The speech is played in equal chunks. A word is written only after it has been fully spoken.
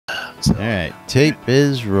So. All right, tape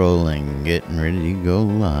is rolling, getting ready to go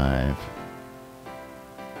live.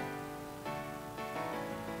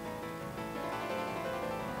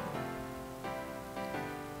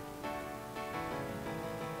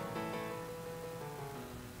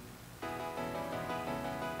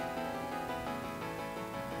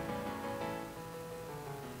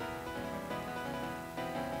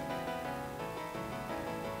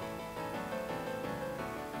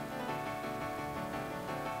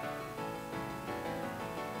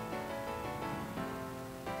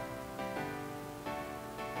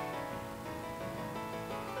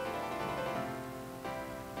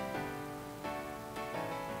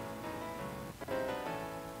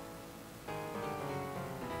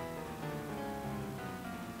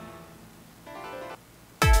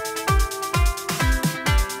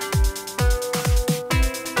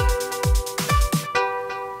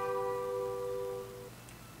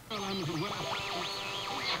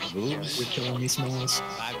 You're killing me, Smalls.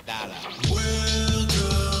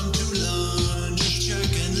 Welcome to lunch, Chuck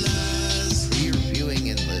and Laz. For your viewing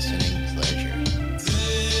and listening pleasure.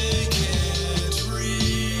 They can't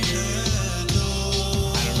read at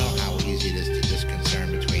all. I don't know how easy it is to discern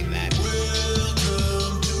between that.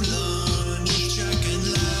 Welcome to lunch, Chuck and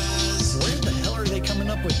Laz. Where the hell are they coming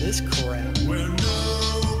up with this crap? Where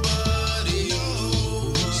nobody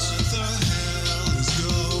knows what the hell is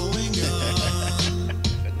going on.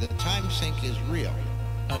 The time sink is real.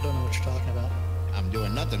 I don't know what you're talking about. I'm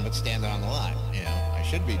doing nothing but standing on the line. You know, I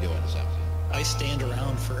should be doing something. I stand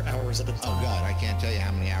around for hours at a Oh time. God, I can't tell you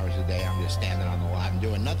how many hours a day I'm just standing on the line. I'm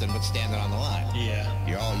doing nothing but standing on the line. Yeah.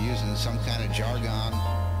 You're all using some kind of jargon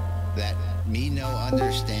that me no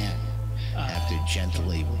understand. Have to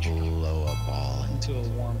gently blow a ball. Into a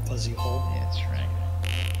warm, fuzzy hole. That's right.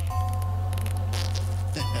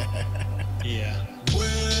 Yeah.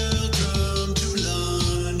 Welcome to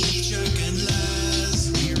lunch, Chuck and Laz.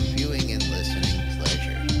 For your viewing and listening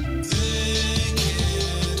pleasure. They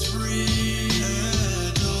can't read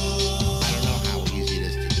at all. I don't know how easy it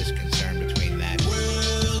is to discern between that.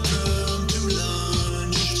 Welcome to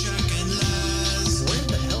lunch, Chuck and Laz. Where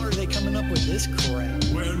the hell are they coming up with this crap?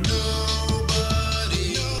 Where nobody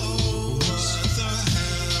knows what the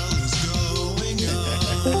hell is going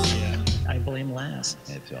on. Yeah. I blame Laz.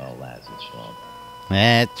 It's all Laz's fault.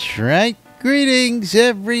 That's right. Greetings,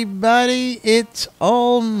 everybody. It's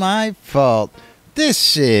all my fault.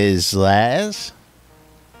 This is Laz.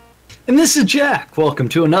 And this is Jack. Welcome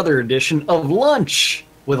to another edition of Lunch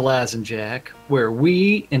with Laz and Jack, where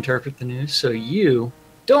we interpret the news so you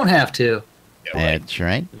don't have to. That's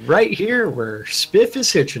right. Right here where Spiff is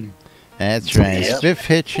hitching. That's right. Yep. Spiff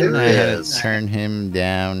Hitchin. I had is. to turn him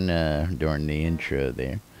down during the intro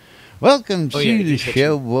there. Welcome to the he's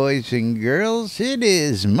show, boys and girls. It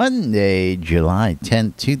is Monday, July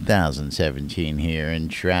 10th, 2017 here in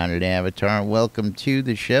Shrouded Avatar. Welcome to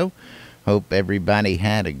the show. Hope everybody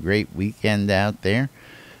had a great weekend out there.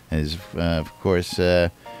 As, of course,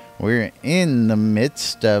 we're in the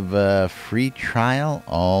midst of a free trial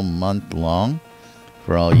all month long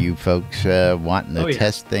for all you folks wanting to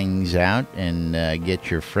test things out and get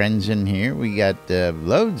your friends in here. We got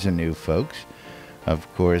loads of new folks. Of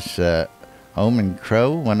course, Omen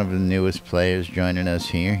Crow, one of the newest players joining us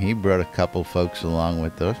here. He brought a couple folks along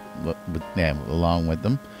with us, along with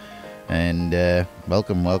them. And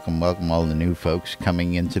welcome all the new folks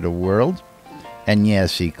coming into the world. And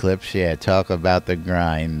yes, Eclipse, talk about the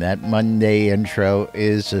grind. That Monday intro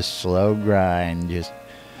is a slow grind. Just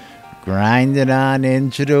grind it on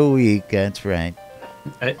into the week. That's right.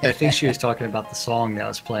 I think she was talking about the song that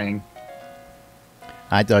was playing.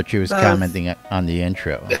 I thought she was commenting on the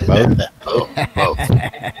intro. Both? Oh,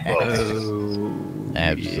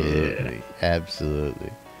 Absolutely.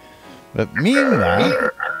 Absolutely. But meanwhile,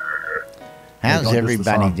 how's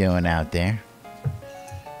everybody doing out there?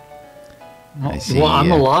 Well,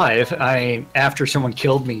 I'm alive. After someone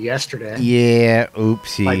killed me yesterday. Yeah,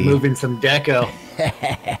 oopsie. Like moving some deco.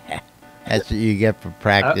 That's what you get for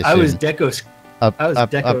practicing. I was deco.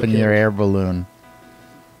 Up in your air balloon.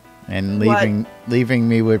 And leaving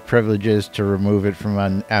me with privileges to remove it from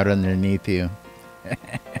out underneath you.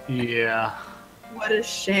 Yeah. What a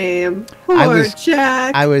shame. Poor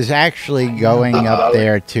Jack. I was actually going up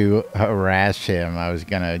there to harass him. I was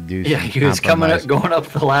going to do some he was going up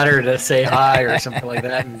the ladder to say hi or something like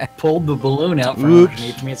that and pulled the balloon out from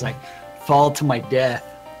underneath me. It's like, fall to my death.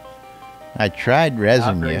 I tried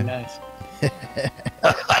resin you. Nice.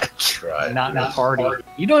 I tried. Not in a party.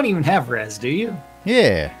 You don't even have res, do you?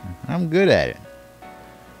 Yeah, I'm good at it.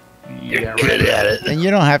 You're good at it. And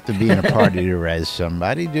you don't have to be in a party to res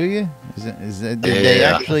somebody, do you? Did they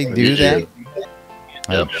actually do that?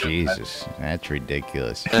 Oh, Jesus. That's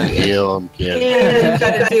ridiculous. Heal him, kid. And you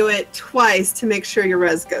gotta do it twice to make sure your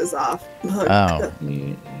res goes off. Oh.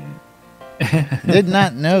 Did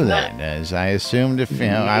not know that, as I assumed if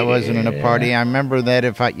I wasn't in a party. I remember that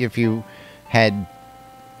if you had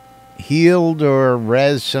healed or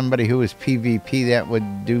res somebody who was PvP, that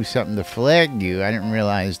would do something to flag you. I didn't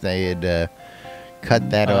realize they had cut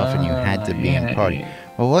that off and you had to be in party.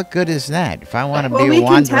 Well, what good is that? If I want to be a we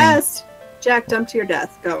wandering... can test. Jack, dump to your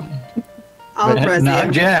death. Go. I'll res No,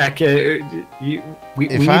 you. Jack. We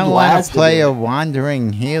If I want to play a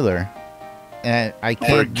wandering healer, I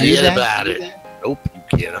can't do Forget that? about it. Nope,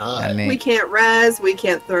 you cannot. I mean, We can't res. We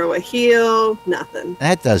can't throw a heal. Nothing.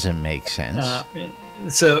 that doesn't make sense.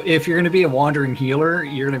 So if you're going to be a wandering healer,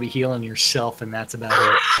 you're going to be healing yourself, and that's about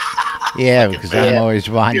it. Yeah, because I'm always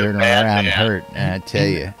wandering bad around man. hurt, I tell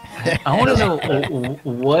you. I want to know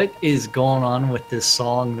what is going on with this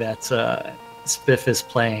song that Spiff is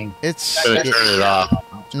playing. It's Turn it off.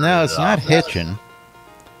 no, it's not hitching.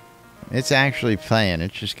 It's actually playing.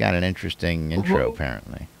 It's just got an interesting intro,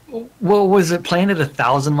 apparently. Well, was it playing at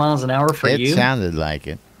 1,000 miles an hour for It you? sounded like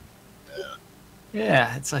it.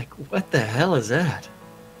 Yeah, it's like, what the hell is that?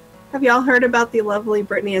 Have y'all heard about the lovely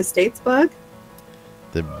Britney Estates bug?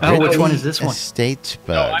 The Oh, which Britney one is this one? Estates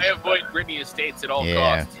No, bug. I avoid Britney Estates at all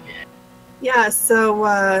Yeah. costs. Yeah,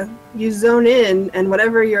 so you zone in, and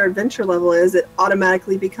whatever your adventure level is, it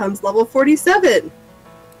automatically becomes level 47.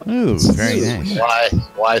 Ooh, very nice.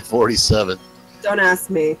 Why 47? Don't ask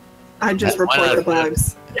me. I just Why report not? the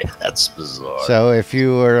bugs. That's bizarre. So if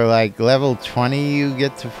you were like level 20, you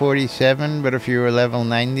get to 47, but if you were level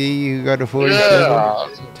 90, you go to 47? yeah.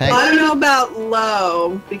 Tank? I don't know about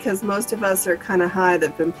low, because most of us are kind of high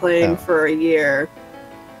that've been playing Oh. for a year.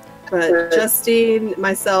 But Justine,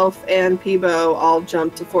 myself, and Peebo all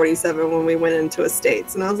jumped to 47 when we went into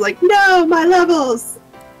Estates. And I was like, no, my levels!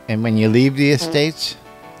 And when you leave the estates?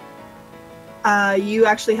 You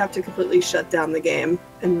actually have to completely shut down the game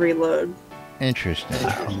and reload. Interesting.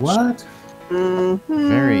 What? Mm-hmm.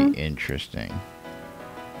 Very interesting.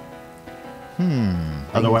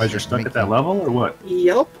 Otherwise, you're stuck at that level, or what?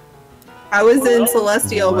 Yep. I was in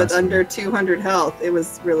Celestial with Awesome. under 200 health. It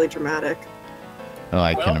was really dramatic. Oh,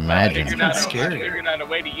 I can imagine. That's scary. I figured out a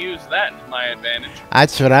way to use that to my advantage.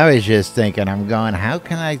 That's what I was just thinking. I'm going, how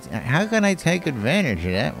can I take advantage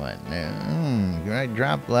of that one? Can I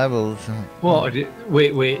drop levels? Well,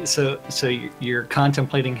 wait. So you're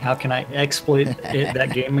contemplating how can I exploit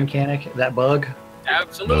that game mechanic, that bug?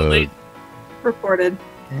 Absolutely. Reported.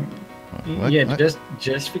 What- Yeah, what?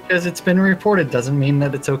 just because it's been reported doesn't mean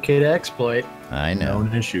that it's okay to exploit. I know.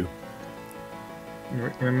 Known issue.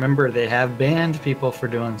 Remember, they have banned people for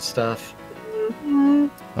doing stuff. Mhm.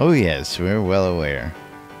 Oh yes, we're well aware.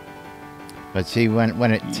 But see,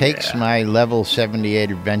 when it takes Yeah. my level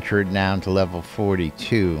 78 adventurer down to level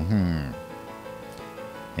 42,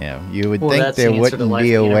 yeah, you would Well, think that's there the answer to wouldn't life, be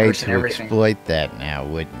the a way universe, and to everything. exploit that now,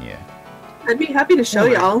 wouldn't you? I'd be happy to show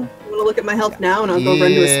y'all. Want to look at my health now, and I'll go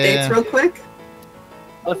run to Estates real quick?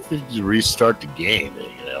 I think you restart the game.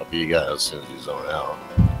 It can help you guys as soon as you zone out.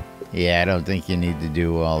 Yeah, I don't think you need to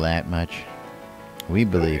do all that much. We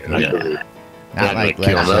believe you. Yeah. Not like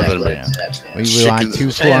kill Lex. nothing, you know. but We want chickens two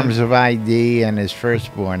and forms of ID and his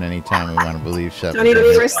firstborn anytime we want to believe something. Don't need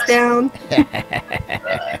a frisk down.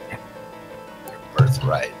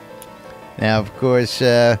 birthright. Now, of course,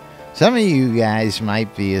 some of you guys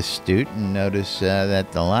might be astute and notice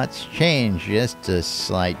that the lot's changed just a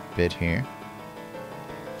slight bit here.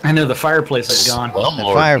 I know the fireplace is gone. One The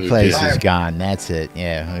more fireplace dude. is gone. That's it.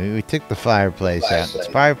 Yeah, we took the fireplace out. It's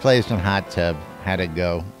fireplace and hot tub had to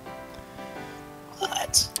go.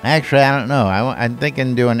 What? Actually, I don't know. I'm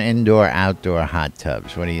thinking doing indoor-outdoor hot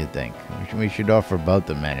tubs. What do you think? We should offer both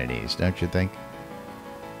amenities, don't you think?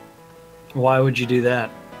 Why would you do that?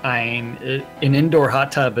 I mean, an indoor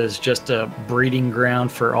hot tub is just a breeding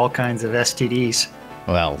ground for all kinds of STDs.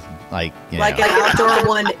 Well, like, you Like know. an outdoor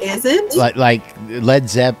one isn't? Like Led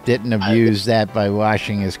Zepp didn't abuse that by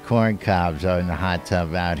washing his corn cobs in the hot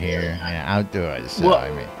tub out here, outdoors. So, Well- I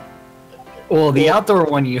mean, Well, the outdoor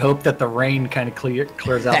one, you hope that the rain kind of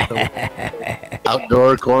clears out the.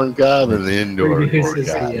 Outdoor corn cob and the indoor corn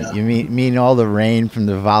Uses cob. the, you mean all the rain from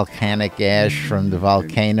the volcanic ash from the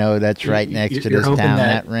volcano that's right next to You're this hoping town?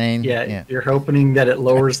 that- That rain. yeah, you're hoping that it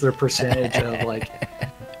lowers their percentage of like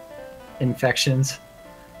infections.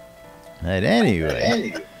 But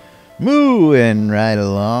anyway, moving right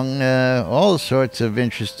along, all sorts of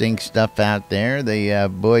interesting stuff out there. The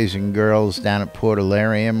boys and girls down at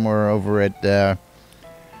Portalarium were over at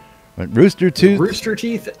Rooster Tooth. Rooster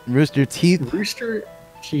Teeth Rooster Teeth. Rooster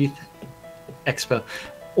Teeth Expo.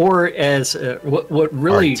 or as what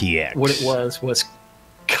really RTX. what it was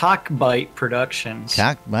Cockbite Productions.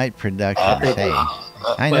 Cockbite Productions. Hey,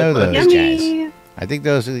 I but- know but- those guys. Yummy. I think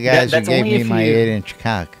those are the guys who that's gave only me if my you- 8-inch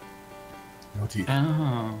cock. No teeth.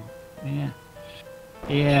 Oh, yeah,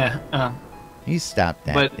 yeah. You stop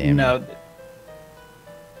that. But damn no, it.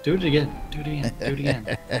 do it again. Do it again. Do it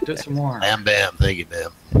again. Do it some more. Bam, bam. Thank you,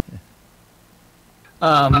 ma'am.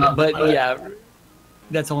 But yeah,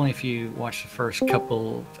 that's only if you watch the first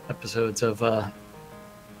couple of episodes of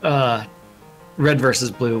Red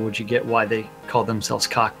versus Blue, would you get why they call themselves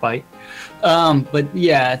Cockbite. But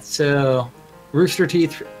yeah, so Rooster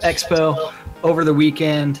Teeth Expo over the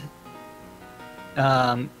weekend.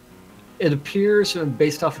 It appears,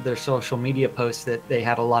 based off of their social media posts, that they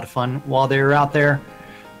had a lot of fun while they were out there.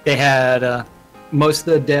 They had most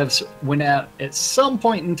of the devs went out at some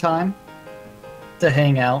point in time to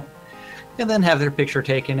hang out and then have their picture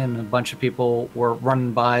taken, and a bunch of people were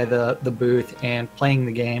running by the booth and playing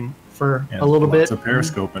the game for a little bit. Lots of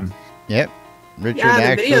periscoping. Yep. Richard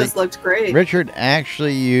Yeah, the videos looked great. Richard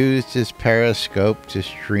actually used his Periscope to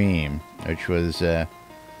stream, which was a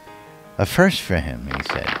first for him, he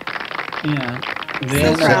said. Yeah. So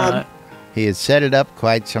Then, proud. He had set it up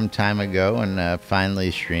quite some time ago and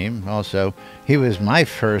finally streamed. Also, he was my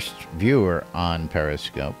first viewer on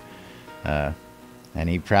Periscope. And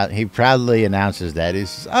he proudly announces that. He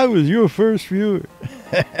says, I was your first viewer.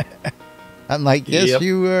 I'm like, yes, Yep.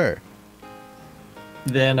 you were.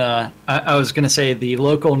 Then I was going to say the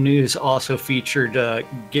local news also featured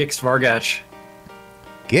Gix Vargach.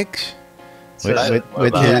 Gix? So-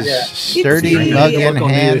 With his Yeah. sturdy Gix. mug in Local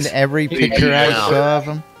hand, news. every picture I Yeah. saw of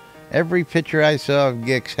him. Every picture I saw of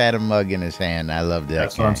Gix had a mug in his hand. I loved that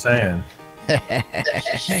That's guy. what I'm saying.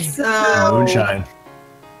 So Moonshine.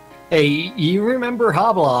 Hey, you remember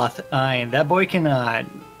Hobloth? That boy can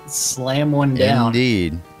slam one down.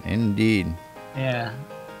 Indeed. Yeah.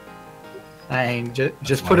 Just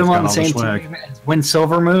That's put why him he's on the got all the same swag. team as Win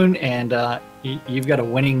Silver Moon, and you've got a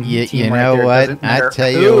winning You team right know there. what? Doesn't I matter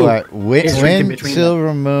tell who you what. is drinking When between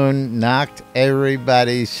Silver Moon knocked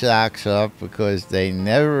everybody's socks off because they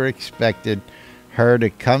never expected her to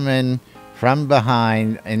come in from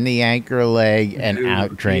behind in the anchor leg and Dude,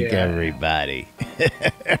 outdrink yeah. everybody.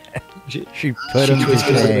 She- She put She him to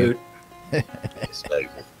twisted his shame. boot.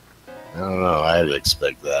 I don't know. I had to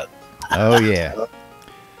expect that. Oh yeah.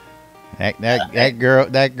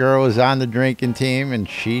 That girl was on the drinking team and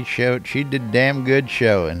she did damn good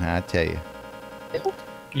showing, I tell you.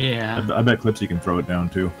 Yeah. I bet Clipsy can throw it down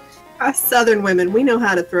too. us Southern women, we know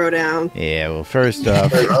how to throw down. Yeah, well first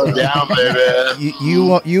off, Throw down, baby.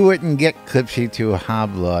 you wouldn't get Clipsy to a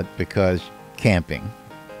hoblot because camping.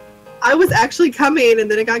 I was actually coming and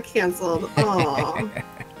then it got canceled. Oh,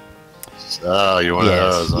 Oh, you're one Yes.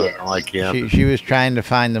 of those. I don't like camping. She was trying to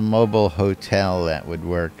find a mobile hotel that would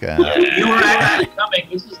work. You were actually coming.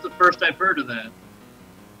 This is the first I've heard of that.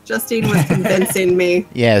 Justine was convincing me.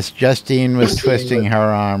 Yes, Justine was twisting her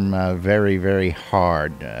arm very, very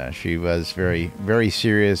hard. She was very, very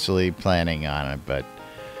seriously planning on it. But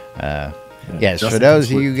yes, for Justin those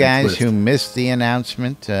can of you twist- guys twist. who missed the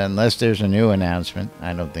announcement, unless there's a new announcement,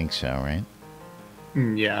 I don't think so, right?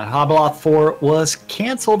 Yeah. Hobloth 4 was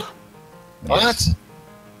canceled. What?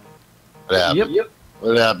 What happened? Yep.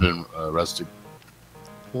 What happened, Rustic?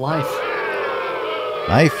 Life.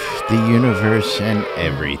 Life, the universe, and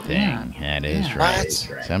everything. Yeah. That is Yeah. right.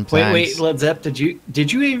 What? Sometimes. Wait, Led Zepp, did you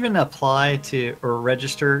even apply to or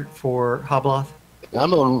register for Hobloth?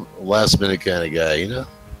 I'm a last minute kind of guy, you know?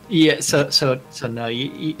 Yeah, so no,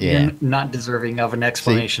 Yeah. you're not deserving of an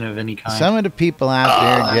explanation of any kind. Some of the people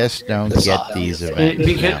out there just don't That's get obvious. these events.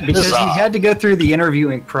 because now. because you Bizarre. had to go through the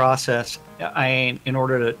interviewing process in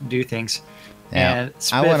order to do things. Now, And I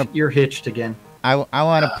Spiff, wanna- you're hitched again. I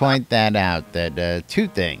want to point that out, that two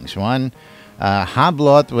things. One,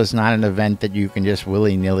 Hobloth was not an event that you can just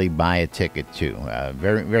willy-nilly buy a ticket to.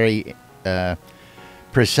 Very, very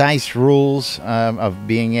precise rules of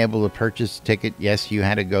being able to purchase a ticket. Yes, you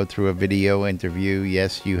had to go through a video interview.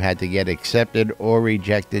 Yes, you had to get accepted or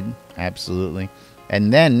rejected. Absolutely.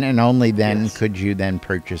 And then, and only then, Yes. could you then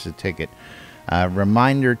purchase a ticket.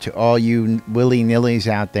 Reminder to all you willy-nillys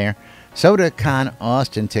out there, SodaCon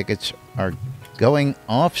Austin tickets are going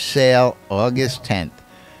off sale August 10th.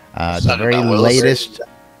 The Son of very a Wilson. latest,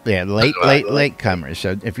 late comers.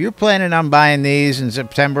 So if you're planning on buying these in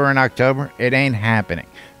September and October, it ain't happening.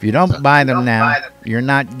 If you don't buy them now, you're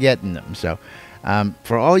not getting them. So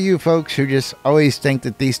for all you folks who just always think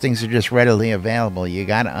that these things are just readily available, you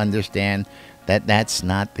got to understand that that's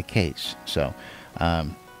not the case. So What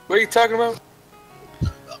are you talking about?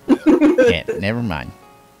 yeah, never mind.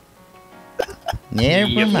 Never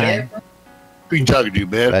Yep. mind. Who you talking to,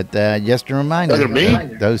 man? But just a reminder, Talking to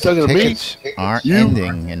me? those Talking to me? tickets are You?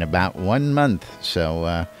 ending in about 1 month.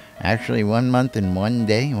 So actually 1 month and 1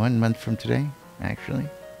 day, 1 month from today, actually.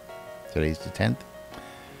 Today's the 10th.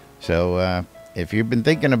 So if you've been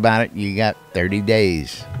thinking about it, you got 30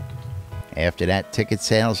 days. After that, ticket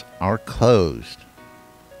sales are closed.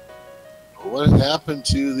 What happened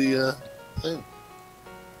to the thing?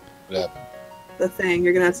 What happened? The thing.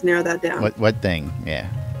 You're gonna have to narrow that down. What thing? Yeah.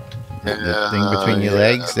 The thing between your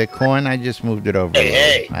legs, the corn, I just moved it over.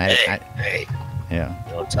 Hey, a hey, little. hey. Yeah.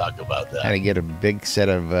 Don't talk about I had to that. get a big set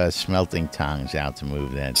of smelting tongs out to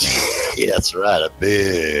move that thing. Yeah, that's right. A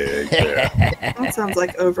big bear. That sounds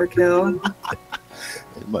like overkill.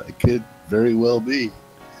 It could very well be.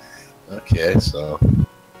 Okay, so.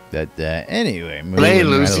 But anyway, moving Explain, right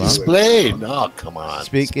Lucy. along. Explain. Oh, come on.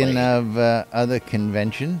 Speaking explain. of other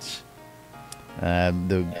conventions,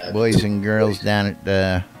 the boys and girls down at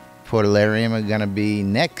Portalarium are going to be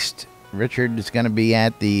next. Richard is going to be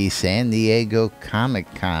at the San Diego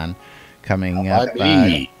Comic Con coming up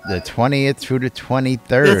me. the 20th through the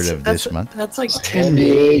 23rd of this month. That's like San 10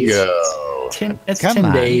 days. Diego. That's Come 10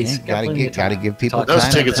 on, days. you gotta give people Talk- Those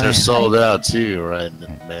time tickets to are plan. sold out too, right?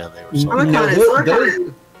 Man, they were sold out. Comic-Con is No,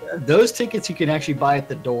 Comic-Con. those tickets you can actually buy at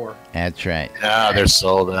the door. That's right. Yeah, they're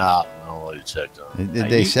sold out. I already checked on. Did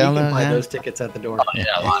they you, sell you can those? buy now? those tickets at the door. Yeah,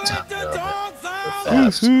 a long time ago. They're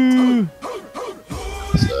fast. Woohoo.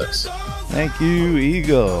 Sucks. Thank you,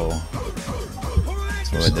 Eagle,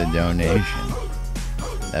 for the donation.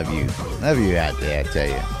 Love you out there, I tell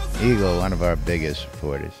you. Eagle, one of our biggest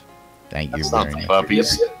supporters. Thank you That's not very the much.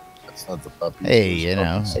 puppies. That's not the puppies. Hey, you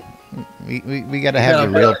know, we got to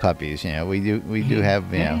have the real puppies. You know, we do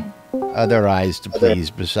have, you know, other eyes to please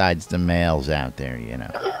besides the males out there. You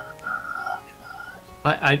know.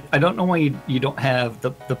 I don't know why you don't have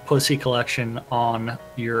the pussy collection on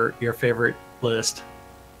your favorite list.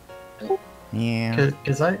 Yeah.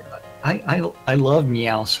 Because I love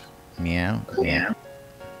meows. Meow. Meow.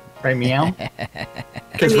 Right, meow?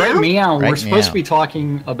 Because right, meow, Right, we're supposed to meow. be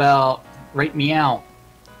talking about, right, meow.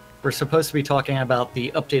 We're supposed to be talking about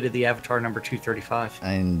the update of the Avatar number 235.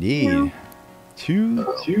 Indeed.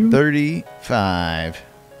 235.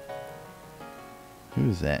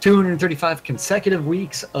 Who's that? 235 consecutive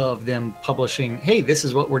weeks of them publishing, hey, this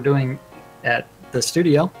is what we're doing at the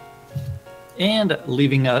studio, and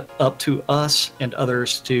leaving it up to us and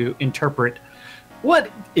others to interpret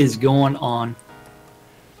what is going on.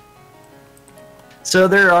 So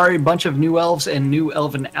there are a bunch of new elves and new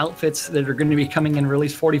elven outfits that are going to be coming in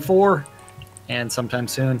Release 44 and sometime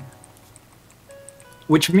soon.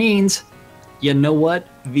 Which means, you know what?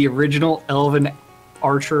 The original elven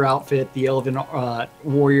archer outfit, the elven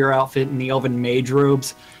warrior outfit, and the elven mage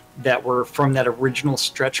robes that were from that original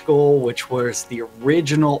stretch goal, which was the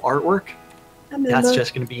original artwork, I'm in that's the-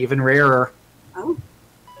 just going to be even rarer. Oh.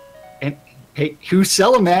 And hey, who's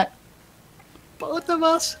selling that? Both of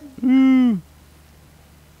us.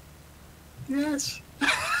 Yes.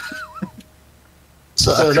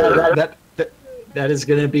 So that is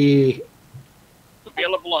going to be.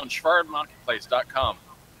 Available on ShroudMarketplace.com.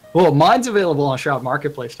 Well, mine's available on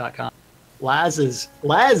ShroudMarketplace.com.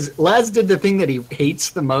 Laz did the thing that he hates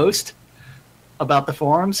the most about the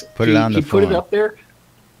forums. Put it on the He put it forum. up there.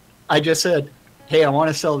 I just said, "Hey, I want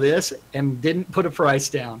to sell this," and didn't put a price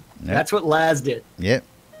down. Yep. That's what Laz did. Yep.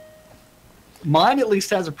 Mine at least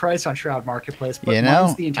has a price on Shroud Marketplace, but You know,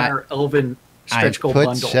 mine's the entire Elven I stretch goal put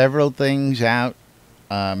bundle. several things out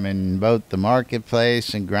in both the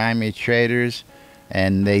marketplace and Grimy Traders,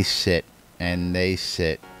 and they sit and they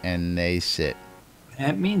sit and they sit.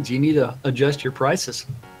 That means you need to adjust your prices.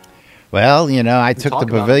 Well, you know, I took talk the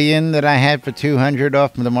about it. pavilion that I had for 200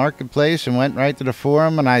 off of the marketplace and went right to the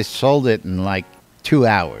forum, and I sold it in like 2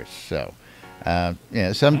 hours. So, you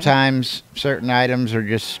know, sometimes certain items are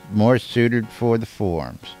just more suited for the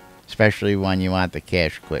forums, especially when you want the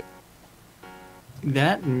cash quick.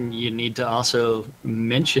 That, and you need to also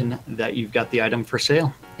mention that you've got the item for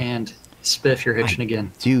sale. And spiff, you're hitching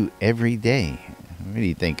again. Do every day. What do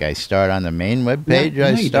you think? I start on the main webpage. No, I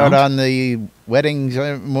you start don't. on the weddings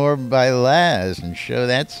more by Laz and show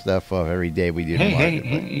that stuff off every day we do the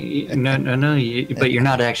marketplace. Hey, no. But you're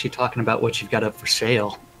not actually talking about what you've got up for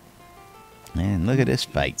sale. Man, look at this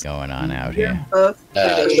fight going on out here. Both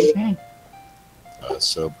pretty. Hey,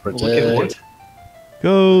 So look at pretend. what?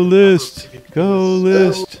 Go list. Go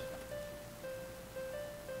list.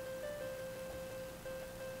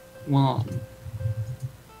 Well,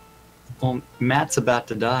 Matt's about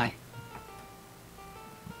to die.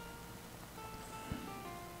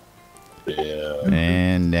 Yeah.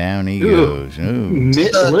 And and down he goes. Ooh.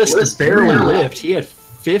 List barely lived. He had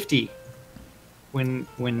 50 when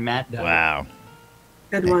Matt died. Wow.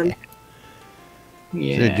 Good one.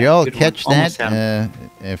 Yeah, So did you all good one. catch Almost that? had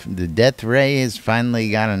him. If the death ray has finally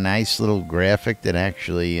got a nice little graphic that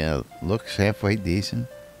actually looks halfway decent.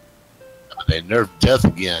 They nerfed death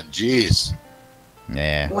again. Jeez.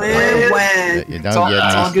 Yeah. When? You It's all- don't get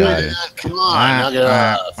it's all me good. started. Come on, knock it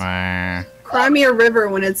off. Cry me a river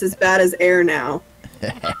when it's as bad as air now.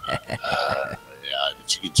 Yeah,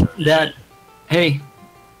 you can turn it. That, hey,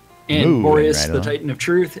 and Moving Boreas, right the along. Titan of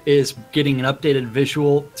Truth, is getting an updated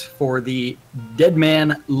visual for the dead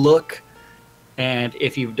man look. And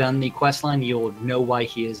if you've done the quest line, you'll know why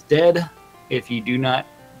he is dead. If you do not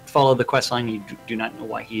follow the quest line, you do not know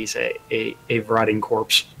why he's a rotting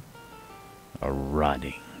corpse. A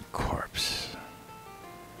rotting corpse.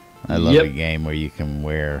 I love Yep. a game where you can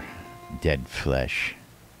wear dead flesh.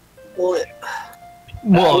 Well,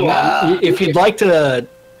 Well, if you'd like to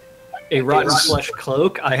a rotten flesh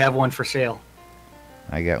cloak, I have one for sale.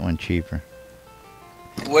 I got one cheaper.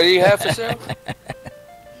 What do you have for sale?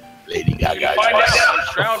 Lady Gaga. Find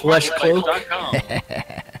out on Flesh cloak.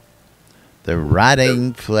 shroudmarketplace.com. The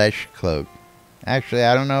rotting flesh cloak. Actually,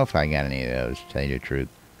 I don't know if I got any of those, to tell you the truth.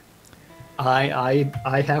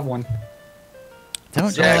 I have one. Don't know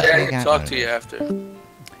Zach, if I I can got talk one. to you after.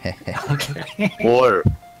 Okay. Or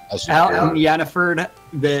Out in Yannaford,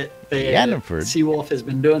 the Yannaford? Seawolf has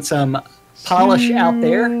been doing some polish out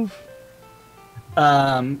there.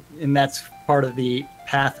 And that's part of the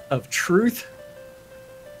Path of Truth.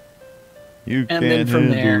 You And then can't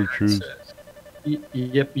from handle there, the truth.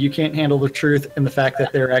 Yep, you can't handle the truth and the fact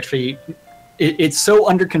that they're actually. It's so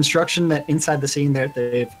under construction that inside the scene that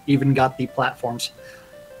they've even got the platforms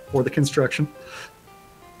for the construction.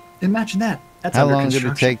 Imagine that. That's How under long did it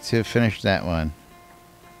construction. take to finish that one?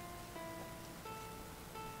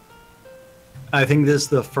 I think this is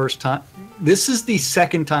the first time. This is the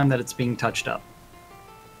second time that it's being touched up.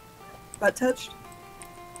 butt touched?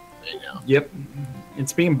 there you go. Yep,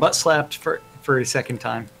 it's being butt slapped for a second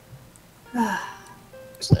time.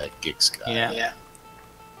 There's that gig Scott. Yeah.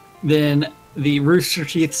 Then the Rooster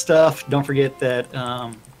Teeth stuff. Don't forget that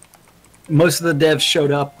most of the devs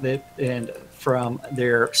showed up. And from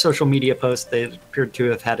their social media posts, they appeared to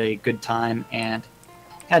have had a good time and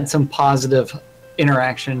had some positive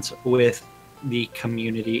interactions with the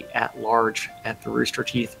community at large at the Rooster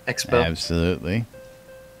Teeth Expo. Absolutely.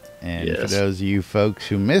 And for Yes. those of you folks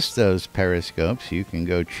who missed those periscopes, you can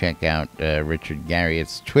go check out Richard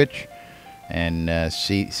Garriott's Twitch and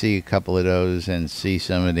see a couple of those and see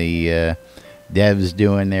some of the devs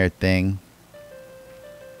doing their thing.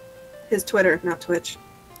 His Twitter, not Twitch.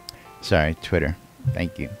 Sorry, Twitter.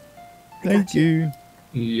 Thank you. I got you.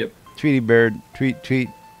 Yep. Tweety Bird, tweet. Tweet.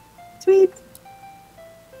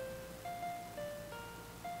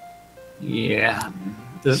 Yeah.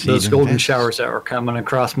 Seed Those golden invest. showers that were coming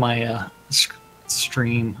across my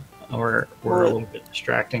stream were a little bit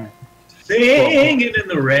distracting. Singing in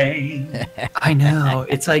the rain. I know.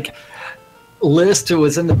 It's like List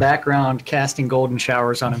was in the background casting golden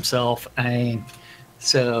showers on himself.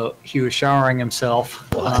 So he was showering himself.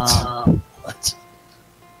 What?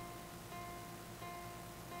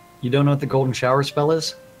 You don't know what the golden shower spell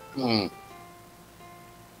is? Hmm.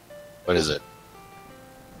 What is it?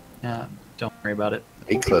 Don't worry about it.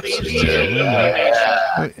 Eclipses. Yeah.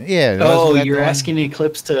 Oh, wasn't that you're the one? asking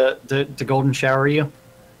Eclipse to golden shower you?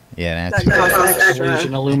 Yeah, that's That right. costs extra.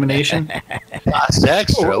 Illusion illumination? Cost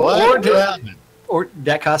extra. Or What? Or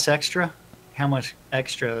that costs extra? How much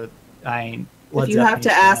extra? If you have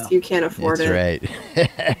to ask, you can't afford That's it.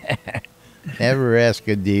 right. Never ask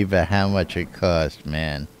a diva how much it costs,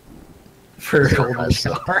 man. For a golden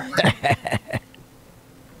shower.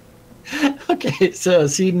 Okay, so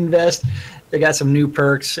Seed Invest, they got some new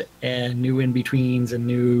perks and new in-betweens and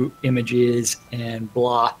new images and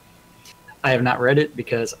blah. I have not read it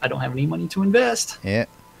because I don't have any money to invest. Yeah.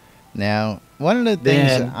 Now, one of the things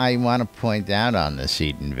Then- I want to point out on the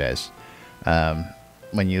Seed Invest,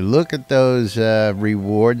 when you look at those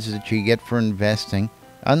rewards that you get for investing,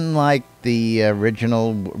 unlike the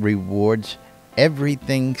original rewards,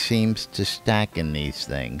 everything seems to stack in these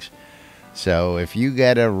things. So if you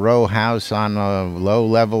get a row house on a low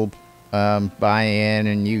level buy-in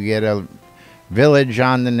and you get a village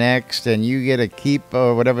on the next and you get a keep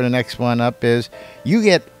or whatever the next one up is, you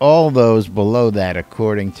get all those below that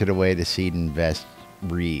according to the way the Seed Invest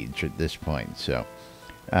reads at this point. So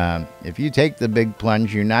if you take the big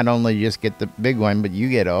plunge, you not only just get the big one, but you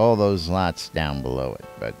get all those lots down below it.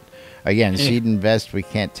 But again, Seed Invest, we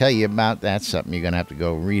can't tell you about. That's something you're going to have to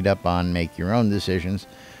go read up on, make your own decisions.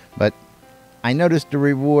 But I noticed the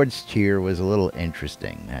rewards tier was a little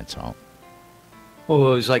interesting. That's all.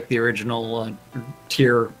 Well, it was like the original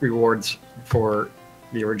tier rewards for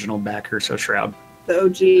the original backer, so Shroud. The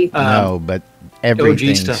OG. No, but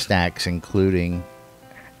everything stuff. stacks, including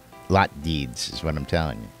lot deeds, is what I'm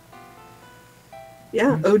telling you.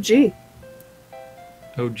 Yeah, OG.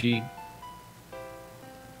 OG.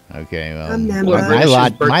 Okay, well, Remember. my British's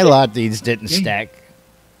lot birthday. deeds didn't stack.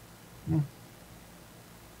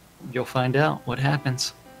 You'll find out what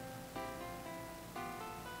happens.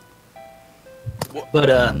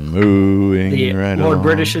 But Moving the right Lord on.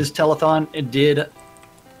 British's telethon did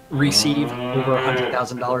receive over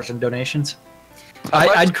 $100,000 in donations.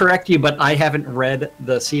 I'd correct you, but I haven't read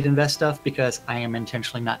the Seed Invest stuff because I am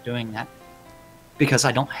intentionally not doing that because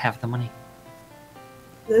I don't have the money.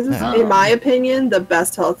 This is, in my opinion, the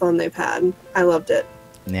best telethon they've had. I loved it.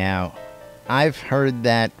 Now, I've heard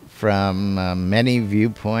that from many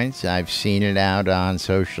viewpoints. I've seen it out on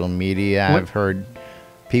social media. What? I've heard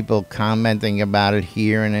people commenting about it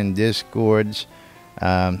here and in Discords.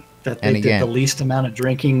 That And they did again- the least amount of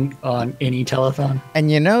drinking on any telethon.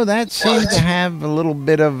 And you know, that seems to have a little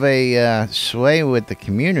bit of a sway with the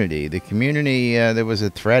community. The community, there was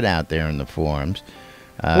a thread out there in the forums.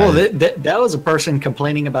 Well, that was a person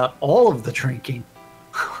complaining about all of the drinking.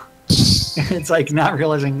 It's like not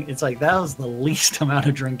realizing it's like that was the least amount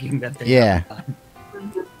of drinking that they Yeah. done.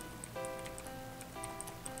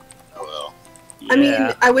 Oh, well. I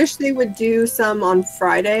mean, I wish they would do some on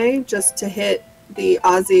Friday just to hit the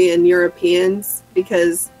Aussie and Europeans,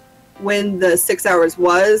 because when the 6 hours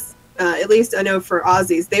was, at least I know for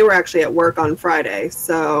Aussies, they were actually at work on Friday,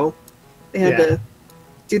 so they had Yeah. to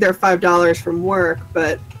do their $5 from work.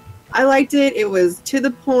 But I liked it. It was to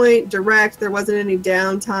the point, direct. There wasn't any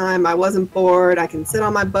downtime. I wasn't bored. I can sit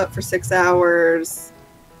on my butt for 6 hours.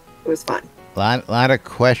 It was fun. lot of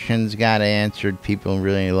questions got answered. People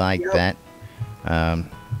really like Yep. that.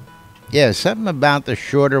 Yeah, something about the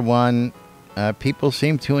shorter one. People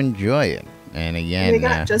seem to enjoy it. And And they again,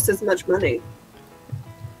 got just as much money.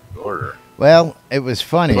 Order. well, it was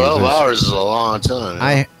funny. It 12 was- hours is a long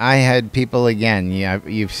time. I had people again. Yeah,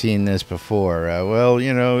 you've seen this before. Well,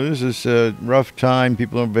 you know, this is a rough time.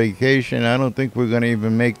 People are on vacation. I don't think we're going to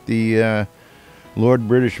even make the Lord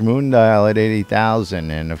British Moon Dial at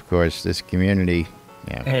 80,000. And of course, this community.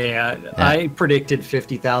 Yeah, Hey, I predicted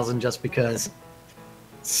 50,000 just because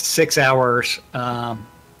 6 hours. Half-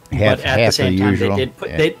 but at half the same the time, usual, they did put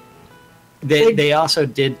yeah. they also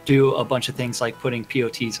did do a bunch of things like putting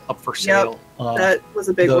POTs up for sale. That was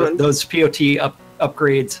a big one. Those POT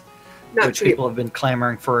upgrades, Not which cheap. people have been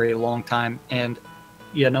clamoring for a long time, and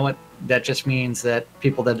you know what? That just means that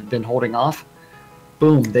people that have been holding off,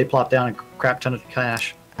 boom, they plop down a crap ton of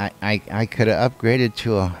cash. I could have upgraded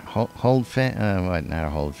to a hold fast. What? Not a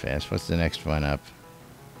hold fast. What's the next one up?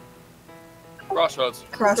 Crossroads.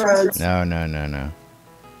 Crossroads. No.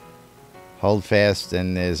 Hold fast,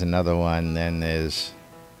 then there's another one, then there's...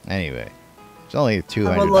 Anyway, it's only a $200.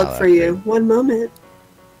 I will look for you. One moment.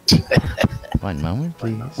 One moment,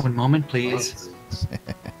 please. One moment, please.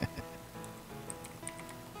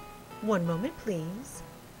 One moment, please.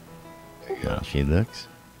 Well, she looks.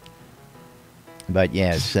 But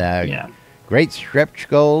yes, Yeah. great stretch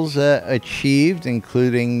goals achieved,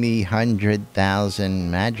 including the 100,000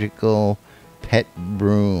 magical pet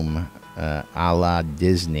broom, a la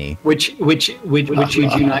Disney. Which you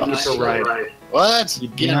do not get to ride. What? You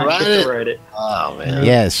do Can't not ride get it? to ride it. Oh, man.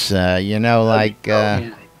 Yes, you know, like Yeah.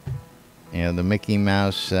 you know, the Mickey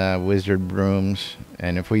Mouse wizard brooms.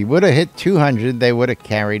 And if we would have hit 200, they would have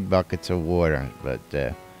carried buckets of water. But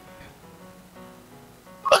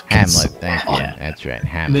Hamlet, thank you. Yeah. That's right,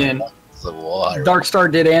 Hamlet. Then It's the water.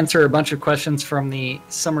 Darkstar did answer a bunch of questions from the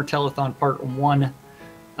Summer Telethon Part 1.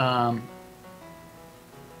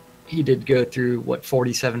 He did go through,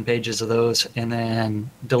 47 pages of those, and then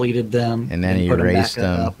deleted them. And then he put erased back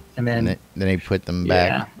them. up, and then, Then he put them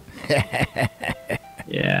back.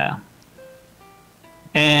 yeah.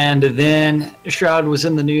 And then Shroud was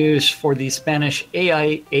in the news for the Spanish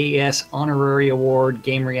AIAS Honorary Award,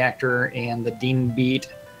 Game Reactor, and the Dean Beat.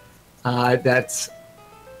 That's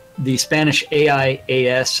the Spanish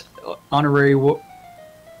AIAS Honorary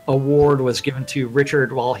Award was given to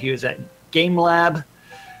Richard while he was at Game Lab.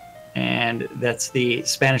 And that's the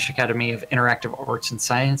Spanish Academy of Interactive Arts and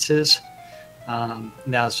Sciences. That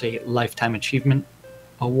was a Lifetime Achievement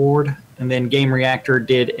Award. And then Game Reactor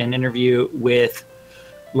did an interview with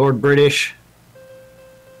Lord British,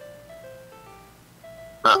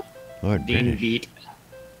 Lord Dean British. Beat.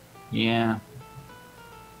 Yeah.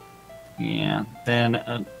 Yeah.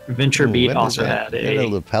 Then Venture Ooh, Beat what is also that? had Is that a a.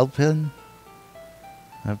 lapel pin?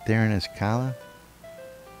 up there in his collar.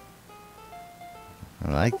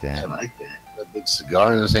 I like that. That big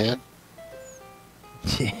cigar in his hand.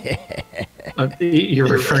 You're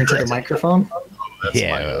referring to the microphone? That's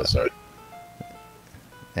Yeah. sorry.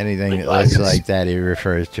 Anything that looks like that he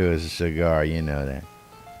refers to as a cigar, you know that.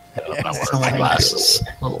 I wear my glasses.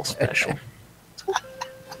 A little special.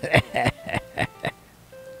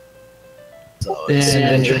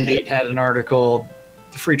 And June 8 had an article,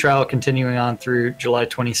 the free trial continuing on through July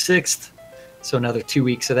 26th. So another 2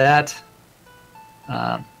 weeks of that.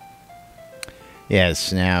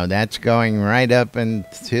 Yes, now that's going right up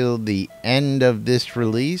until the end of this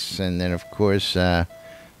release. And then, of course,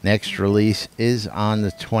 next release is on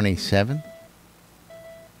the 27th.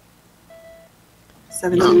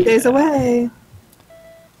 17 days away.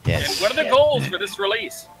 Yes. And what are the goals for this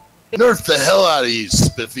release? Nerf the hell out of you,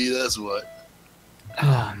 Spiffy. That's what.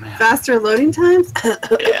 Oh, man. Faster loading times?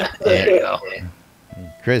 Yeah, there you go.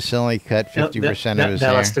 Chris only cut 50% of his that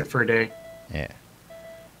hair. lasted for a day. Yeah.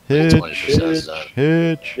 20% done.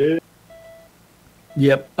 Hitch.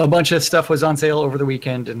 Yep. A bunch of stuff was on sale over the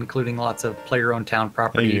weekend, including lots of player-owned town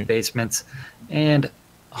property, Hey. basements, and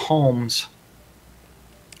homes.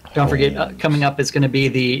 Don't forget, coming up is going to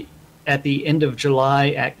be at the end of July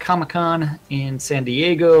at Comic-Con in San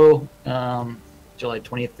Diego, July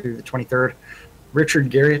 20th through the 23rd. Richard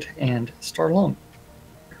Garrett and Stallone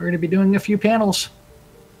are going to be doing a few panels.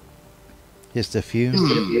 Just a few. Just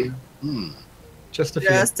a few.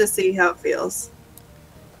 Just to see how it feels.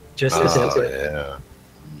 Just to see. Yeah.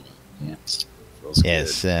 Yeah. Feels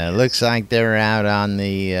Yes, good. looks like they're out on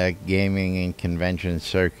the gaming and convention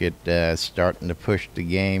circuit, starting to push the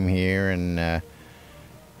game here and,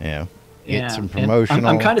 get some and promotional.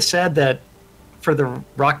 I'm kind of sad that for the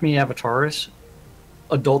Rock Me Avatars,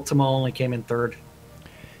 Adultimo only came in third.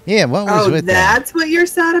 Yeah, what was Oh, with that? that's what you're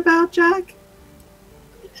sad about, Jack?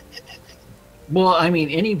 Well, I mean,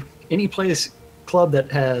 any place club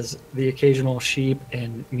that has the occasional sheep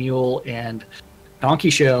and mule and donkey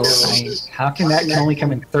show, I mean, how can that only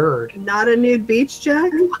come in third? Not a nude beach,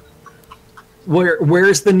 Jack?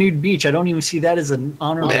 Where's the nude beach? I don't even see that as an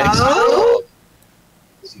honorable. Oh.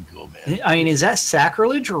 Go, man. I mean, is that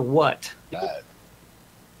sacrilege or what? God.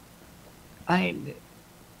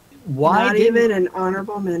 Why Not didn't- even an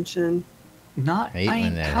honorable mention. Not. Hate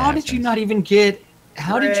when that how did you happens. not even get?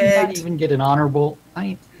 How did you not Rigged. even get an honorable?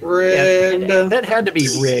 Yeah, Rigged. that had to be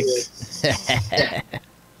rigged.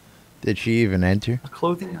 Did she even enter?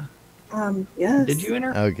 Clothing. Yes. Did you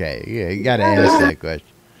enter? Okay, yeah, you got to ask that question.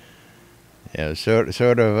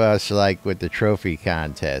 Sort of us like with the trophy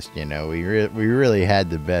contest. We really had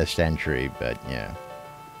the best entry, but yeah.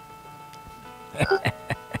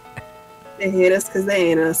 They hate us because they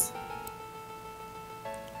ain't us.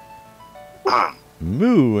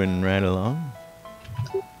 Moving right along.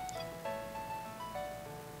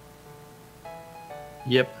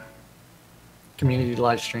 Yep. Community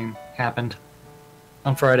live stream happened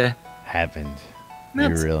on Friday. Happened.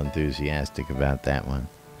 That's- You're real enthusiastic about that one.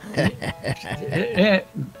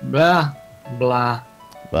 Blah blah.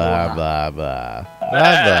 Blah, blah, blah. Blah,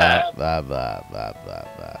 blah, blah, blah, blah, blah,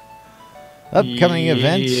 blah. Upcoming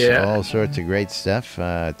events, Yeah. all sorts of great stuff.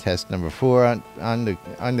 Test number 4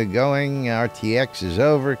 undergoing. RTX is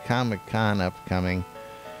over. Comic-Con upcoming.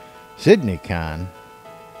 SydneyCon.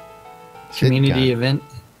 Community SydCon. event.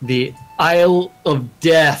 The Isle of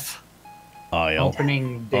Death Isle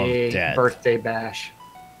opening day Death. birthday bash.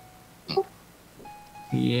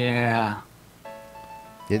 Yeah.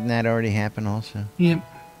 Didn't that already happen also? Yep.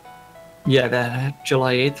 Yeah, that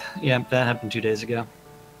July 8th. Yeah, that happened 2 days ago.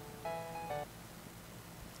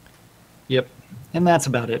 Yep. And that's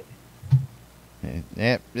about it.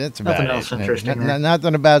 Yeah, that's about Nothing it. else interesting there.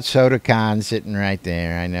 Nothing about SodaCon sitting right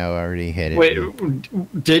there. I know, I already hit it. Wait,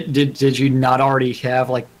 did you not already have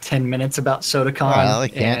like 10 minutes about SodaCon? Well, I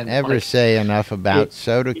can't and, ever like, say enough about it-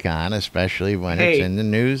 SodaCon, especially when Hey. it's in the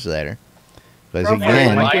newsletter. Because Hey,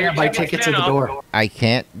 again, I can't buy tickets at the door. I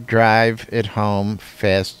can't drive it home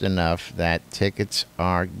fast enough that tickets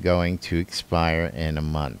are going to expire in a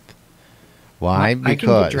month. Why? I can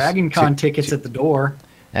Because get Dragon Con tickets at the door.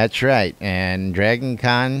 That's right. And Dragon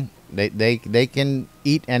Con, they can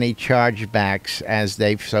eat any chargebacks as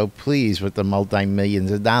they so please with the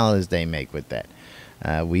multi-millions of dollars they make with that.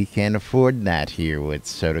 We can't afford that here with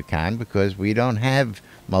SodaCon because we don't have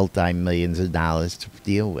multi-millions of dollars to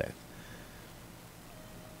deal with.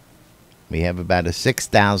 We have about a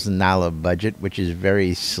 $6,000 budget, which is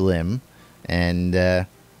very slim. And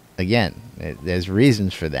again, there's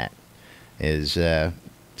reasons for that. There's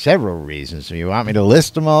several reasons. You want me to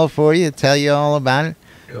list them all for you, tell you all about it?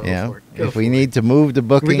 Go You know, for it. Go if we for it. need to move the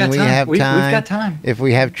booking, we have time. We've got time. If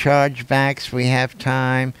we have chargebacks, we have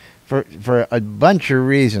time. For a bunch of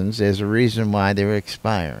reasons, there's a reason why they're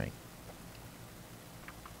expiring.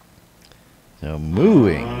 So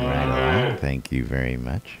moving right along. Thank you very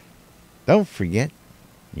much. Don't forget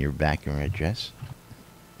your backer address.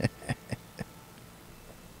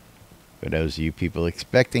 For those of you people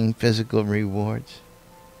expecting physical rewards.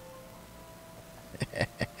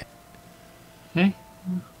 Hey,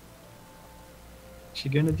 what's she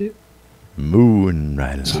gonna do? Moving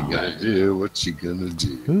right What's she along. gonna do? What's she gonna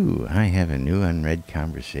do? Ooh, I have a new unread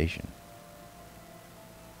conversation.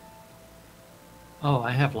 Oh,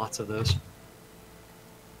 I have lots of those.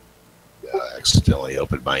 I accidentally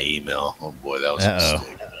opened my email. Oh boy, that was a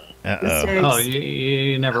mistake. Uh-oh. Oh,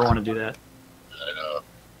 you never want to do that. I know.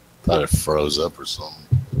 Thought it froze up or something.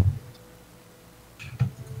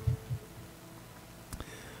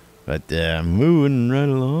 But moving right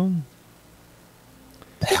along.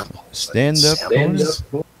 Stand up. Bonus.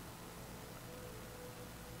 Oh,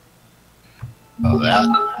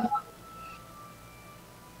 that.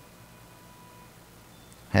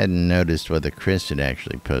 Hadn't noticed whether Chris had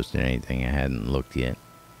actually posted anything. I hadn't looked yet.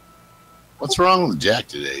 What's wrong with Jack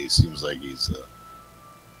today? He seems like he's.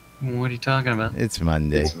 What are you talking about? It's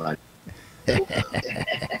Monday.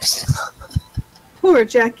 Poor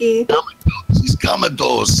Jackie. He's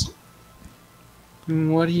comatose.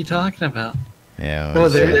 What are you talking about? Yeah. Well,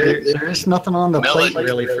 there is nothing on the plate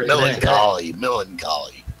really for today.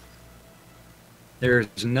 Melancholy.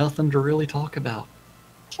 There's nothing to really talk about.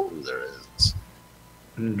 There is.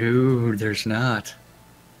 No, there's not.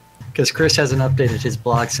 Because Chris hasn't updated his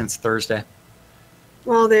blog since Thursday.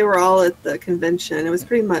 Well, they were all at the convention. It was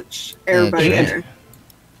pretty much everybody Okay. there.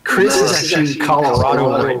 Chris is actually in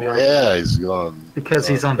Colorado right now Yeah, he's gone. because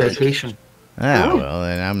he's on vacation. Oh, well,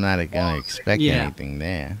 then I'm not going to expect Yeah. anything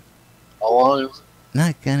there. How long is it?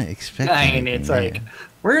 Not going to expect I anything mean, it's there. like,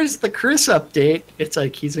 where's the Chris update? It's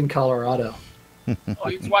like he's in Colorado. Oh,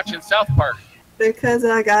 he's watching South Park. Because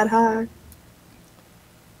I got high.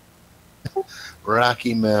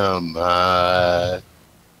 Rocky Mountain.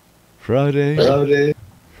 Friday. Friday.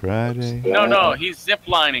 Friday. No, he's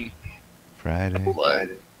ziplining. Friday. What?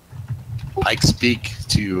 Pikes Peak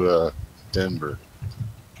to Denver.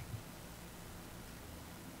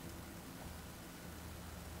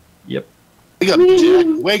 Yep. Wake up, Jack.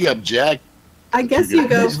 Wake up, Jack. I guess you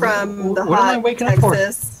go from the What am I hot waking up for?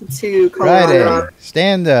 Texas to Colorado. Friday.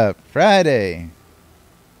 Stand up. Friday.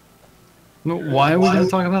 Why are we going to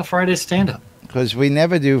talk about Friday stand-up? Because we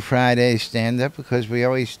never do Friday stand-up because we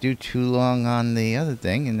always do too long on the other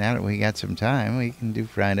thing. And now that we got some time, we can do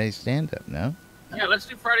Friday stand-up, no? Yeah, let's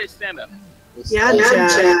do Friday stand-up. Yeah,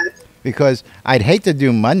 Jack. Because I'd hate to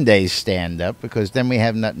do Monday's stand-up because then we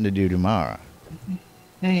have nothing to do tomorrow.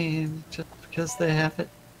 Hey, just because they have it,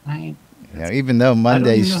 You know, even though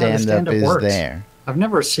Monday's even know how the stand-up stand-up is works. there. I've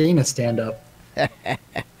never seen a stand-up.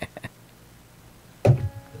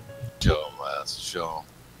 Show.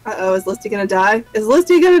 Uh-oh, is Listy gonna die? Is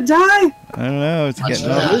Listy gonna die? I don't know. It's getting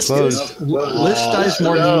that? awful close. List dies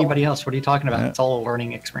more than anybody else. What are you talking about? It's all a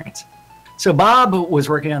learning experience. So Bob was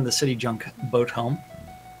working on the City Junk boat home.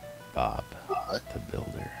 Bob, the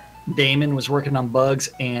builder. Damon was working on bugs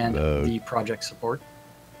and Bug. the project support.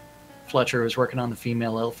 Fletcher was working on the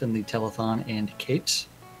female elf in the telethon and capes.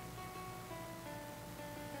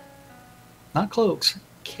 Not cloaks,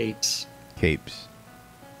 capes. Capes.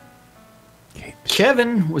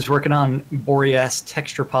 Kevin was working on Boreas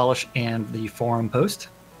texture polish and the forum post.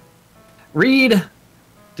 Reed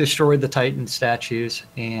destroyed the Titan statues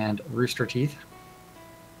and Rooster Teeth.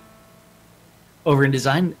 Over in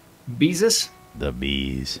design, Beezus The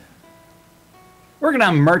bees. working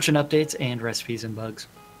on merchant updates and recipes and bugs.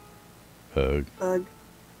 Bug. Bug.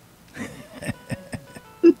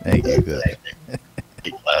 Thank you, Clips.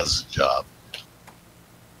 He has a job.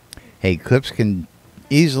 Hey, Clips can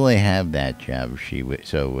easily have that job if she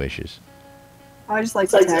so wishes. I just like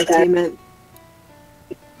to tag team it.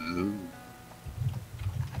 Ooh.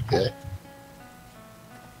 Okay.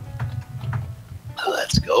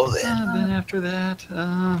 Let's go then. Then after that,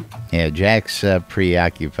 Yeah, Jack's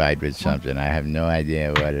preoccupied with something. I have no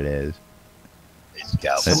idea what it is. He's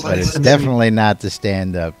got But it's definitely not the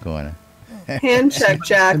stand-up corner. Hand check,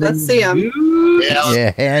 Jack. Let's see him.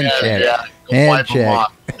 Yeah, hand check. Go Hand wipe him check.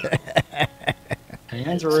 off.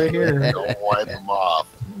 hands are right here. Go wipe him off.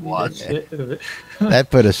 Watch. That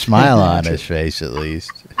put a smile on his face, at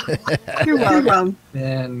least. You're welcome.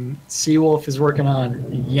 And Seawolf is working on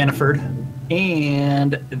Yennefer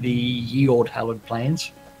and the Ye Old Hallowed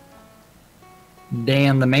Plains.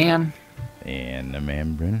 Dan the Man And the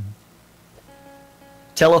man, Brennan.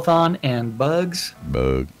 Telethon and Bugs,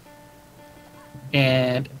 Bug.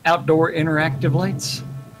 and Outdoor Interactive Lights.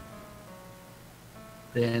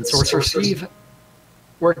 Then Sorcerer Steve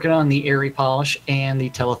working on the Airy Polish and the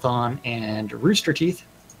Telethon and Rooster Teeth.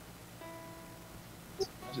 What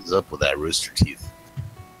is up with that Rooster Teeth?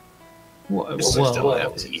 Roosters don't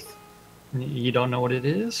have teeth. You don't know what it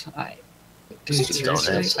is? Dude, Roosters don't have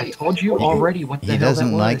seriously, I teeth. told you already what the He hell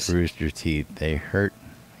doesn't that like was. rooster teeth. They hurt.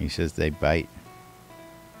 He says they bite.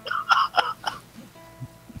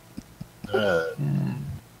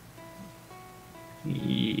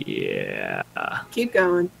 Yeah. Keep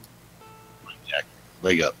going. Jack,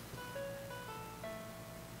 leg up.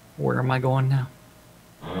 Where am I going now?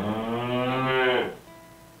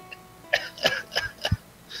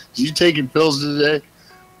 You taking pills today?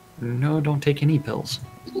 No, don't take any pills.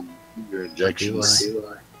 Your injections.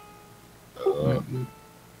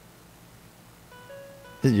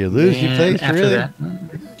 Did you lose your And place, after really? that,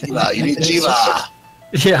 Jiva, you need Jiva.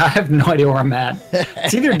 yeah, I have no idea where I'm at.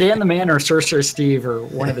 It's either Dan the Man or Sorcerer Steve or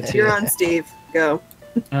one of the two. You're on, Steve. Go.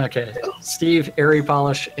 Okay, Steve, Airy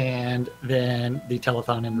Polish, and then the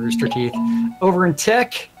Telethon and Rooster Teeth. Over in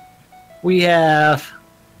tech, we have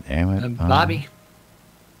Damn it. Bobby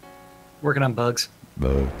working on bugs.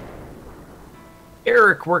 Bug.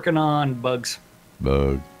 Eric working on bugs.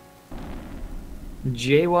 Bug.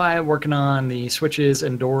 JY working on the switches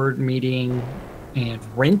and door meeting and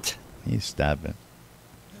rent. He's stopping.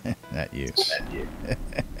 Not you.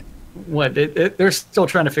 What? They're still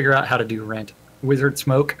trying to figure out how to do rent. Wizard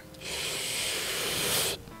Smoke.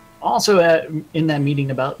 Also in that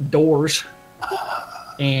meeting about doors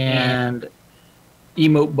and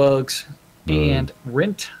emote bugs and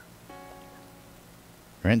rent.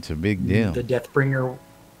 Rent's a big deal. The Deathbringer.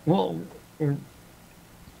 Well,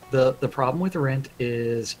 the problem with rent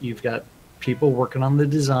is you've got people working on the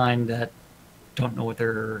design that don't know what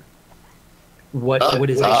they're what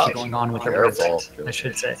is actually going on with the rent, I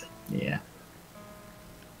should say. Yeah.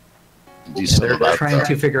 They're trying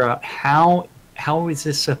to figure out how is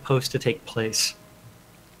this supposed to take place,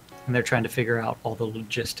 and they're trying to figure out all the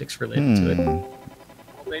logistics related to it. Well,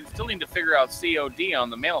 they still need to figure out COD on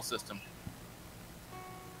the mail system.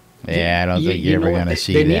 Yeah, I don't think you're ever going to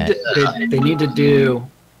see that. They need to do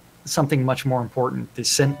something much more important to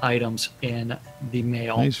send items in the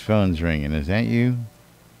mail. Whose phone's ringing? Is that you?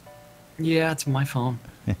 Yeah, it's my phone.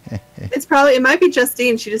 It might be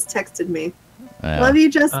Justine. She just texted me. Love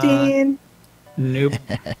you, Justine. Nope.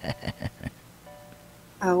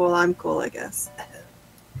 Oh, well, I'm cool, I guess.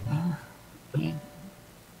 I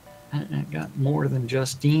got more than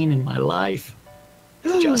Justine in my life.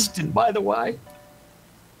 Justin, by the way.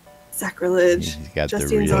 Sacrilege. He's got the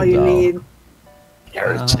Justine's real all you doll. need.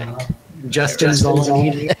 Justin's all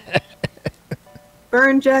you need.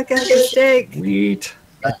 Burn Jack at the stake. Sweet.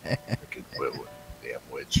 Damn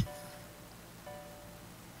witch.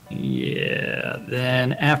 Yeah,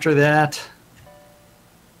 then after that,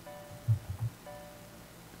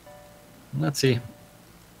 let's see.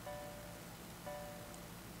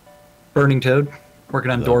 Burning Toad,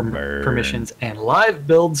 working on door permissions and live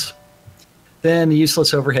builds. Then the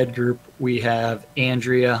Useless Overhead group, we have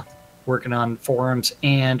Andrea working on forums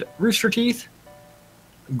and Rooster Teeth.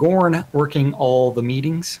 Gorn working all the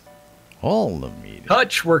meetings. All the meetings.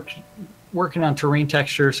 Hutch working on terrain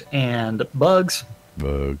textures and bugs.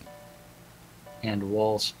 Bug. And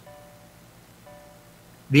walls.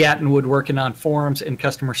 The Attenwood working on forums and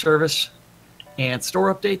customer service, and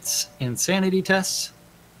store updates and sanity tests,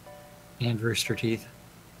 and Rooster Teeth.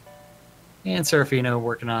 And Serafino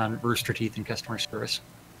working on Rooster Teeth and customer service.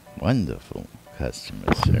 Wonderful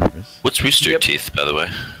customer service. What's Rooster Teeth, by the way?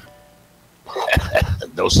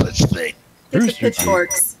 No such thing. It's a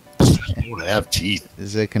pitchforks. I don't have teeth.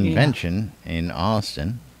 There's a convention in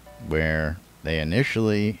Austin where they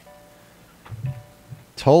initially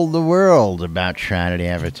told the world about Shroud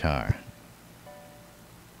Avatar.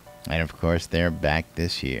 And of course, they're back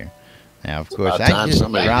this year. Now, of course, About I time just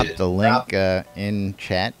somebody dropped did. the link in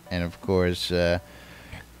chat. And of course,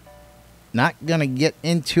 not going to get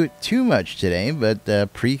into it too much today,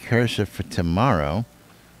 but precursor for tomorrow.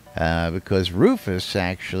 Because Rufus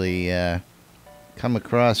actually come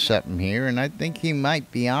across something here, and I think he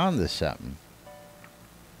might be on to something.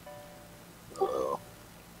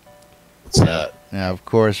 What's that? Now, of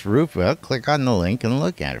course, Rufus, well, click on the link and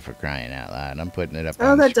look at it for crying out loud. I'm putting it up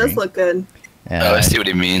Oh, on the that does screen. look good. Oh, I see what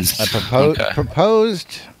he means. A Okay.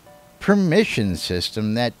 proposed permission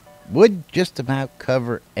system that would just about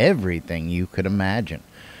cover everything you could imagine.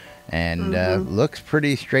 And looks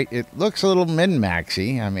pretty straight. It looks a little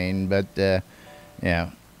min-maxy, I mean, but,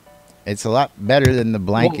 It's a lot better than the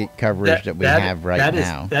blanket coverage that we have right is,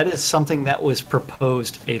 now. That is something that was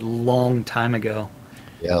proposed a long time ago.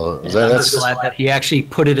 Yeah, I'm just glad that he actually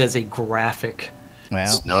put it as a graphic.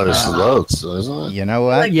 Well, not as slopes, isn't it? you know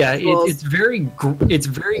what? Yeah, it's very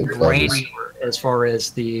granular as far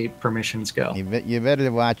as the permissions go. You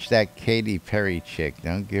better watch that Katy Perry chick.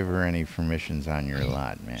 Don't give her any permissions on your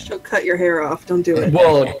lot, man. She'll cut your hair off. Don't do it.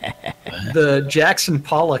 Well, the Jackson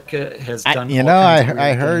Pollock has done.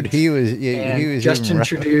 I heard he was. He was. Justin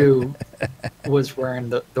Trudeau was wearing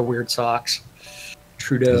the weird socks.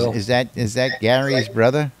 Trudeau. Is that Gary's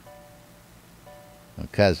brother? Or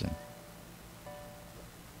cousin?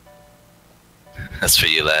 That's for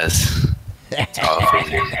you, Les. It's all for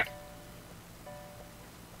you.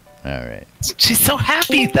 All right. She's so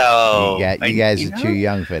happy, though. You guys are too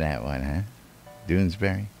young for that one, huh?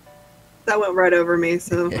 Doonesbury? That went right over me,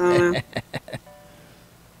 so I don't know.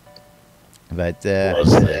 But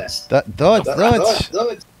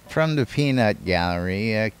thoughts from the Peanut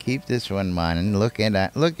Gallery. Keep this one in mind. Look at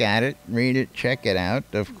it, read it, check it out.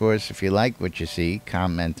 Of course, if you like what you see,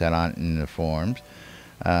 comment on it in the forums.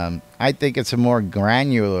 I think it's a more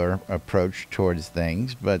granular approach towards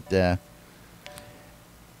things, but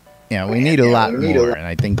we need a lot more, and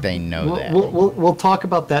I think they know that. We'll talk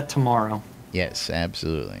about that tomorrow. Yes,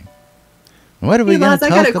 absolutely. What are we going to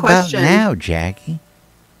talk about now, Jackie?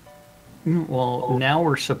 Well, now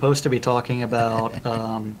we're supposed to be talking about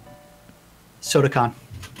SodaCon.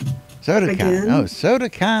 SodaCon. Again? Oh,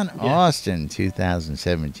 SodaCon Austin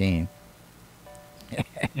 2017.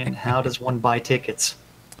 And how does one buy tickets?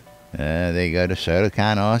 They go to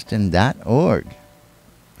SodaConAustin.org.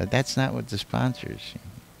 But that's not what the sponsors.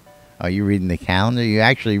 Are you reading the calendar? You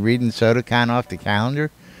actually reading SodaCon off the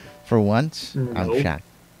calendar for once? No. I'm shocked.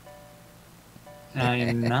 I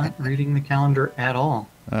am not reading the calendar at all.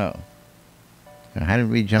 Oh. So how did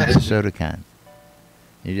we jump to SodaCon?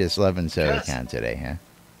 You're just loving SodaCon today, huh?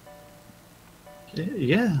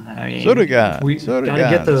 Yeah. I mean, SodaCon. We got to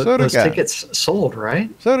get those tickets sold, right?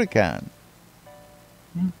 SodaCon.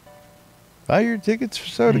 Buy your tickets for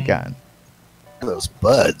SodaCon. Those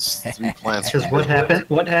buds. Because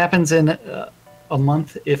what happens in a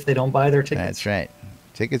month if they don't buy their tickets? That's right.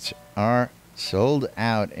 Tickets are sold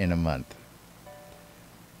out in a month.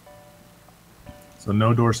 So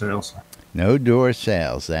no door sales. No door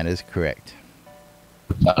sales. That is correct.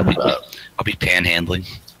 I'll be panhandling.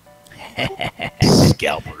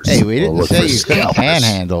 Scalpers. Hey, we didn't say you couldn't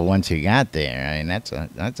panhandle once you got there. I mean, that's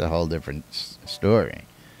a whole different story.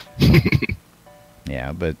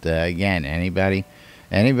 Yeah, but again, anybody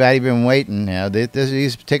been waiting?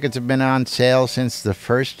 These tickets have been on sale since the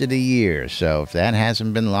first of the year. So if that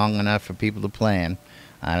hasn't been long enough for people to plan,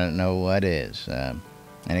 I don't know what is. And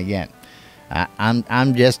again,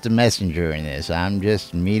 I'm just a messenger in this. I'm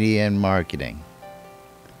just media and marketing.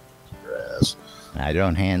 Yes. I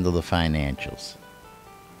don't handle the financials.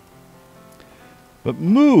 But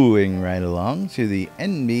moving right along to the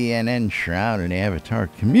NBNN Shroud and Avatar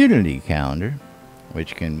community calendar,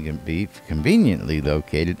 which can be conveniently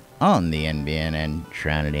located on the NBNN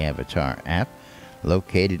Shroud and Avatar app,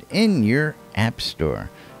 located in your app store.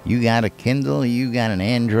 You got a Kindle, you got an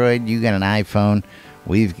Android, you got an iPhone,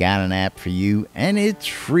 we've got an app for you, and it's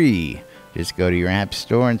free. Just go to your app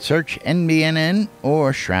store and search NBNN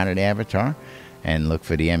or Shrouded Avatar and look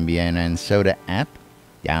for the NBNN Soda app.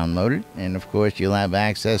 Download it, and of course you'll have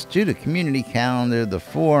access to the community calendar, the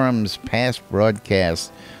forums, past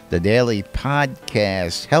broadcasts, the daily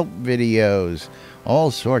podcasts, help videos,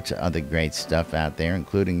 all sorts of other great stuff out there,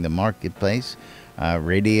 including the marketplace,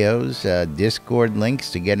 radios, Discord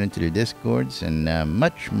links to get into the Discords, and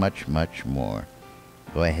much, much, much more.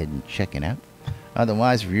 Go ahead and check it out.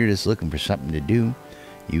 Otherwise, if you're just looking for something to do,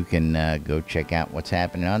 you can go check out what's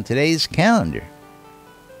happening on today's calendar.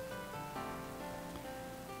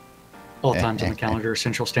 All times on the calendar,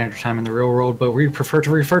 Central Standard Time in the real world, but we prefer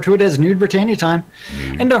to refer to it as Nude Britannia Time.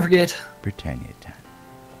 And don't forget, Britannia Time.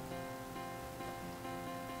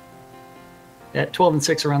 At 12 and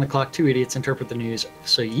 6 around the clock, two idiots interpret the news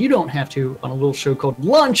so you don't have to on a little show called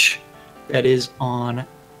Lunch that is on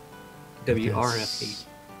WRFB.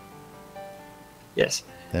 Yes.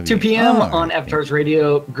 2 p.m. on Avatar's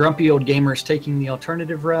Radio, Grumpy Old Gamers taking the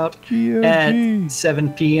alternative route. At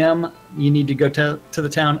 7 p.m., you need to go to the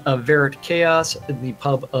town of Verret Chaos, the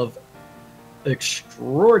pub of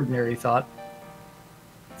extraordinary thought,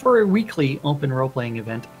 for a weekly open role-playing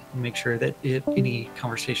event. Make sure that if any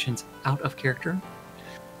conversations out of character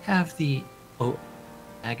have the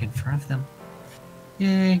tag in front of them.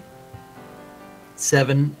 Yay.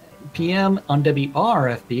 7 p.m. on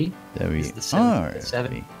WRFB. Is the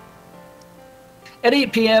 7. At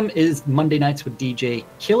 8 p.m. is Monday Nights with DJ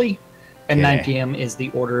Killy. At Okay. 9 p.m. is the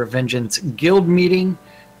Order of Vengeance Guild meeting.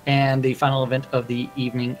 And the final event of the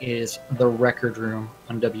evening is the Record Room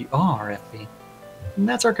on WRFB. And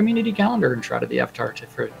that's our community calendar and Shroud of the Avatar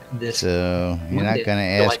for this. So you're Monday, not going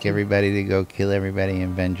to July ask 10th. everybody to go kill everybody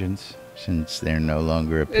in Vengeance since they're no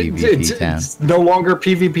longer a PvP town. It's no longer a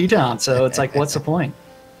PvP town, so it's like, what's the point?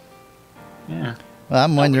 Yeah. Well,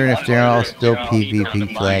 I'm wondering if they're all still Yeah.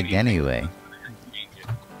 PvP flagged anyway.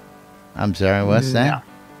 I'm sorry, what's that?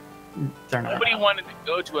 No. They're not. Nobody wanted to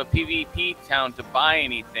go to a PvP town to buy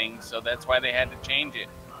anything, so that's why they had to change it.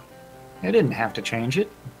 They didn't have to change it.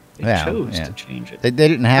 They Well, chose yeah. to change it. They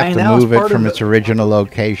didn't have I mean, to that was move it part from of its the- original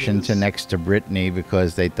location to next to Brittany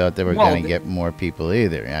because they thought they were Well, going to get more people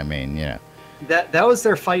either. I mean, you know. That was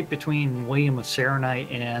their fight between William of Serenite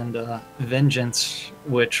and Vengeance,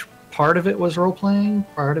 which part of it was role playing,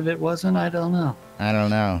 part of it wasn't. I don't know. I don't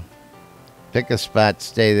know. Pick a spot,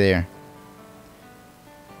 stay there.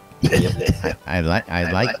 I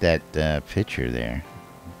like that picture there,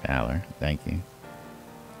 Valor. Thank you.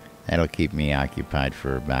 That'll keep me occupied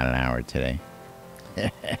for about an hour today.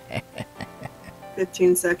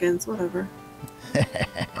 15 seconds, whatever.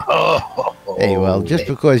 Oh, Hey, well, just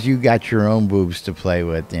because you got your own boobs to play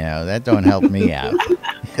with, you know, that don't help me out.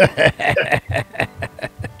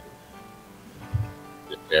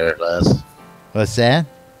 there, Les. What's that?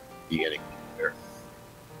 You gotta get there.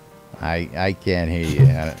 I can't hear you.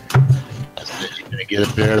 I said you're gonna get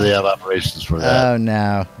a bear. They have operations for that. Oh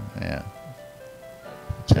no, yeah,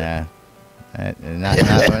 yeah.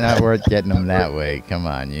 Not worth getting them that way. Come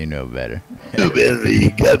on, you know better. Holy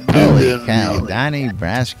cow, Donnie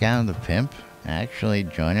Brascow the pimp actually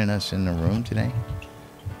joining us in the room today.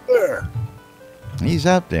 Where? He's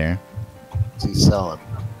up there. What's he selling?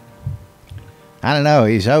 I don't know.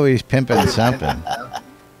 He's always pimping something.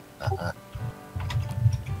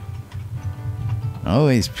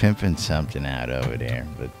 Always pimping something out over there.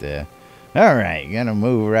 But all right, gonna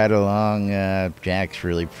move right along. Jack's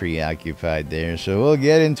really preoccupied there, so we'll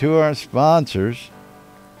get into our sponsors.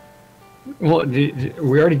 Well, we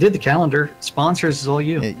already did the calendar. Sponsors is all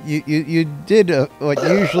you. You did what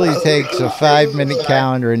usually takes a 5-minute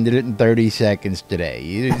calendar and did it in 30 seconds today.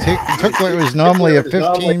 You took what was normally a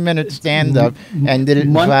 15-minute stand-up and did it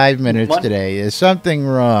in 5 minutes today. There's something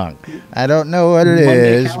wrong. I don't know what it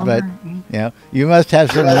Monday is, calendar? but you know, you must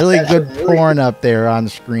have some really good porn up there on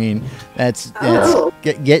screen. That's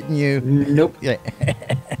getting you. Nope. Yeah.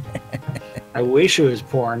 I wish it was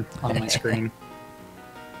porn on my screen.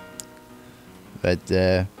 But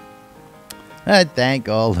I thank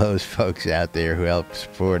all those folks out there who help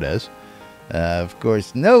support us. Of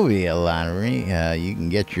course, Novia Lottery. You can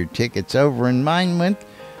get your tickets over in Minewint.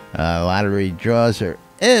 Lottery draws are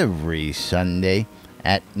every Sunday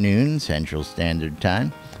at noon Central Standard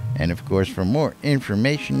Time. And of course, for more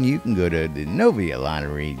information, you can go to the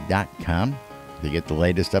novialottery.com to get the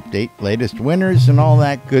latest update, latest winners, and all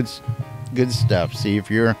that good stuff. See if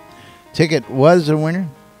your ticket was a winner.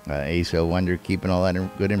 ASO Wonder keeping all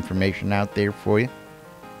that good information out there for you.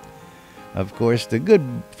 Of course, the good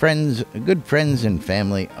friends and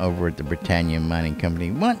family over at the Britannia Mining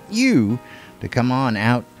Company want you to come on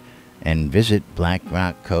out and visit Black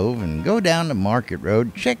Rock Cove and go down to Market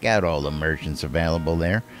Road. Check out all the merchants available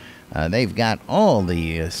there. They've got all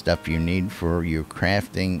the stuff you need for your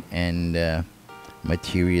crafting and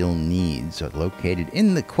material needs. Located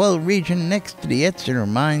in the Quell region next to the Exeter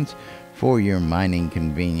Mines for your mining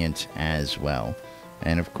convenience as well.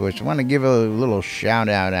 And of course, I want to give a little shout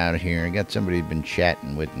out here. I got somebody who's been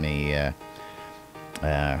chatting with me,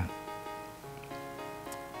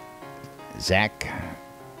 Zach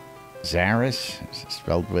Zaris,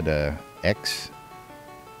 spelled with a X.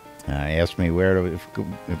 Asked me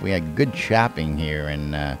if we had good shopping here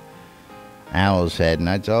in Owl's Head, and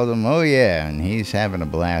I told him, oh yeah, and he's having a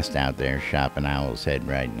blast out there shopping Owl's Head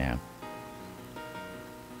right now.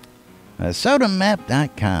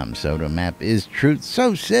 SodaMap.com. SodaMap is truth.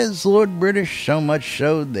 So says Lord British. So much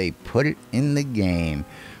so they put it in the game.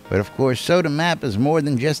 But of course, SodaMap is more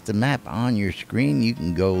than just a map on your screen. You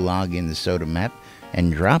can go log into SodaMap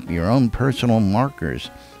and drop your own personal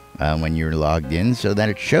markers when you're logged in so that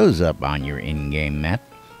it shows up on your in-game map.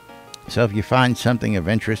 So if you find something of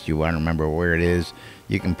interest, you want to remember where it is,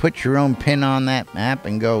 you can put your own pin on that map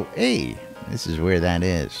and go, hey, this is where that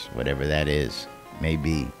is, whatever that is, may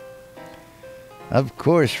be. Of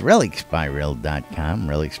course, RelicsByRild.com.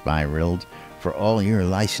 Relics by Rild for all your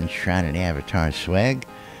licensed Shrouded Avatar swag.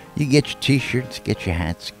 You get your t-shirts, get your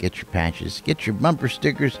hats, get your patches, get your bumper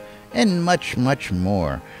stickers, and much, much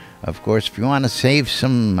more. Of course, if you want to save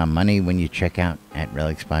some money when you check out at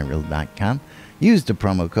RelicsByRild.com, Use the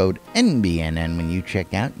promo code NBNN when you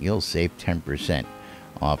check out. You'll save 10%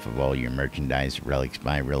 off of all your merchandise at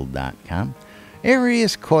relicsbyrill.com.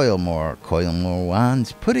 Arius Coilmore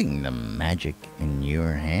wands, putting the magic in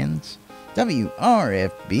your hands.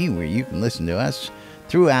 WRFB, where you can listen to us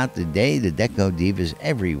throughout the day. The Deco Divas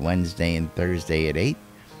every Wednesday and Thursday at 8.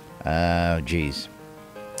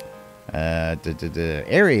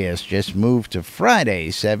 Arius just moved to Friday,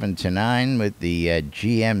 7 to 9 with the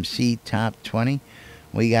GMC Top 20.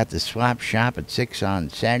 We got the Swap Shop at 6 on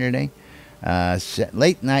Saturday.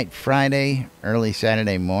 Late night Friday, early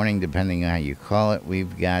Saturday morning, depending on how you call it.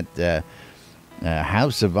 We've got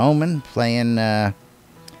House of Omen playing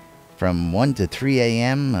from 1 to 3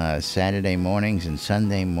 a.m. Saturday mornings and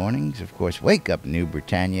Sunday mornings. Of course, Wake Up New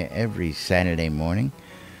Britannia every Saturday morning.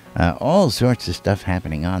 All sorts of stuff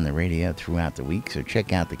happening on the radio throughout the week, so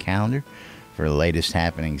check out the calendar for the latest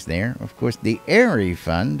happenings there. Of course, the Airy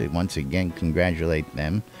Fund, once again, congratulate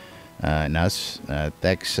them and us.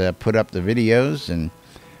 Thex put up the videos and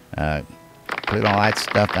put all that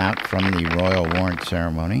stuff out from the Royal Warrant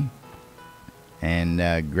Ceremony. And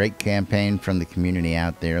great campaign from the community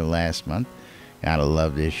out there last month. Gotta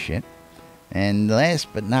love this shit. And last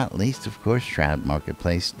but not least, of course,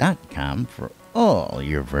 ShroudMarketplace.com for all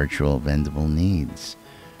your virtual vendable needs.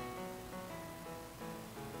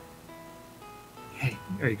 Hey,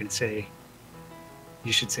 are you going to say...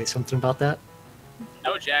 You should say something about that?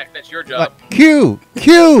 No, Jack, that's your job. Q!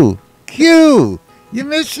 You're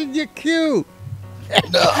missing your Q!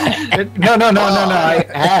 No. I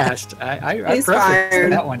asked. I He's preferred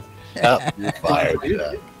fired. that one. Yep, you're fired.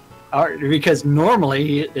 Yeah. Because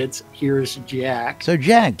normally it's here's Jack. So,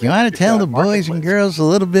 Jack, you want to tell the boys and girls a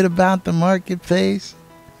little bit about the marketplace?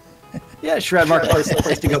 Yeah, Shroud Marketplace is the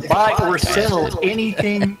place to go buy or sell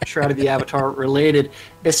anything Shroud of the Avatar related,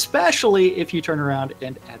 especially if you turn around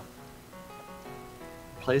and add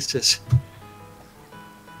places.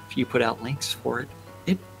 If you put out links for it,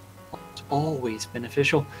 it's always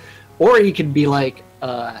beneficial. Or you could be like,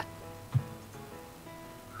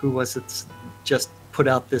 who was it? Just put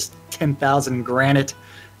out this 10,000 granite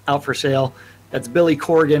out for sale. That's Billy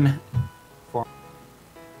Corgan.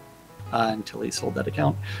 Until he sold that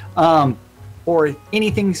account. Or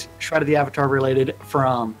anything Shroud of the Avatar related,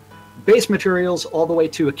 from base materials all the way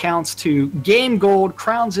to accounts to game gold,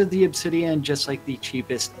 Crowns of the Obsidian, just like the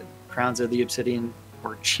cheapest Crowns of the Obsidian,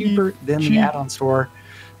 or cheaper than the add-on store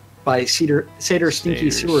by Seder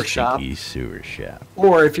Stinky Sewer Shop.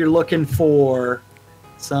 Or if you're looking for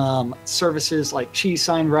some services like cheese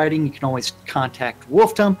sign writing, you can always contact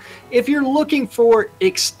Wolftum. If you're looking for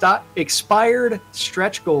expired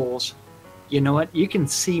stretch goals, you know what? You can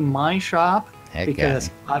see my shop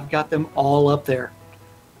because I've got them all up there.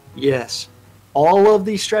 Yes, all of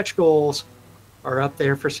these stretch goals are up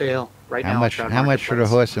there for sale right now. How much for the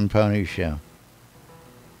horse and pony show?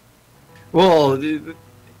 Well,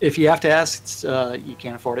 if you have to ask, you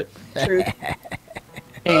can't afford it. True.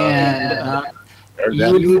 And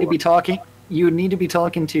you need to be talking. You would need to be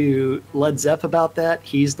talking to Led Zepp about that.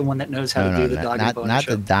 He's the one that knows how to do the dog and pony not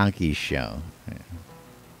show. the donkey show.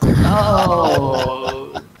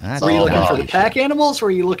 Oh, were you looking for the pack animals, or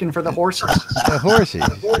were you looking for the horses? The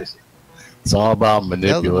horses. It's all about Tell the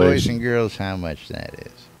manipulation. boys and girls how much that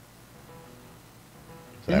is.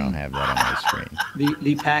 So I don't have that on my screen.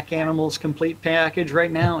 The pack animals complete package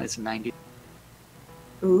right now is $90.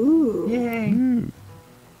 Ooh. Yay!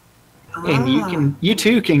 And you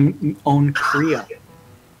too can own Kriya.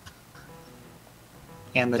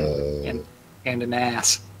 And an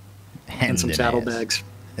ass. And some an saddlebags.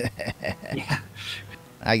 Yeah.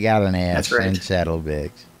 I got an ass That's right. and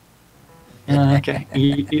saddlebags. Okay.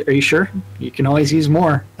 Are you sure? You can always use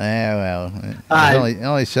more. Yeah, well, there's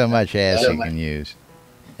only so much ass you can use.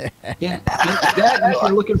 Yeah. That, if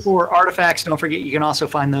you're looking for artifacts, don't forget you can also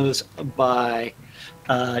find those by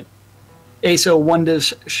ASO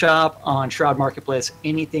Wonda's shop on Shroud Marketplace.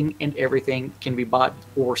 Anything and everything can be bought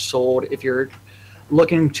or sold. If you're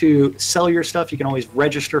looking to sell your stuff, you can always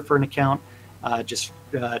register for an account. Just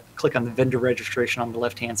click on the vendor registration on the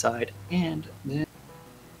left-hand side, and then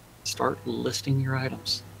start listing your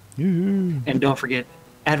items. And don't forget,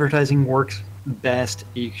 advertising works best.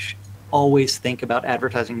 You should always think about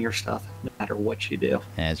advertising your stuff, no matter what you do.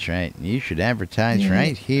 That's right. You should advertise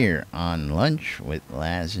right here on Lunch with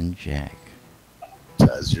Laz and Jack.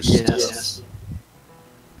 Does your Yes. stuff.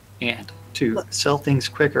 And to sell things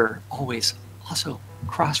quicker, always also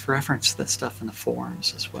cross-reference the stuff in the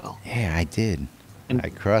forums as well. Yeah, I did. And- I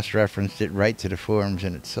cross-referenced it right to the forums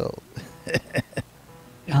and it sold.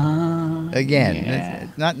 Again, yeah.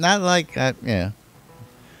 it's not like, yeah.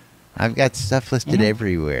 I've got stuff listed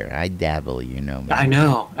everywhere. I dabble, you know. I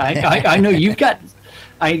know. I know you've got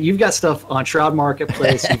stuff on Shroud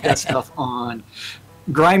Marketplace. You've got stuff on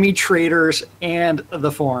Grimy Traders and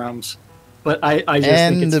the forums. But I just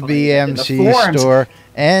think it's the funny. BMC store,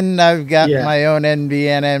 and I've got my own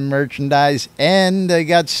NBNN merchandise, and I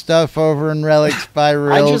got stuff over in Relics by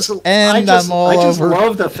Reels, I'm all over. I just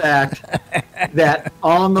love the fact that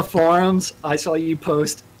on the forums, I saw you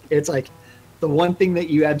post. It's like the one thing that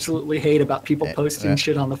you absolutely hate about people posting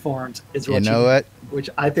shit on the forums is what what, which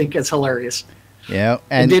I think is hilarious. Yeah,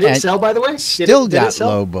 and did it sell, by the way? Still got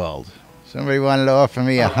lowballed. Somebody wanted to offer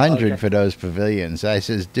me 100 for those pavilions. I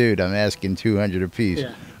says, dude, I'm asking 200 apiece.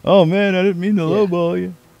 Yeah. Oh man, I didn't mean to lowball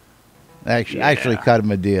you. Actually cut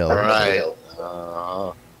him a deal. Right.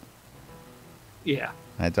 Yeah.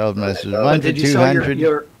 I told him this was 1 to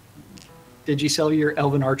 200. Did you sell your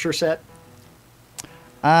Elven Archer set?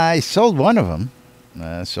 I sold one of them.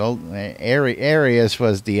 Arius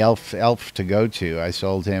was the elf to go to. I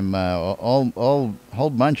sold him whole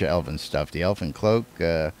bunch of elven stuff. The elven cloak,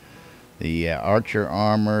 the archer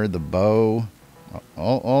armor, the bow,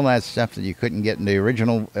 all that stuff that you couldn't get in the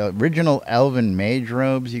original elven mage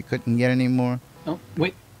robes. You couldn't get anymore. Oh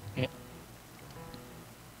wait. Yeah.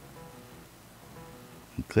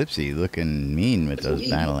 Eclipsey looking mean with those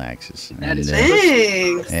battle axes. That is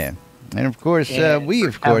thanks. Yeah. And of course,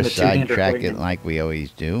 we sidetrack it like we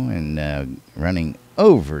always do, and running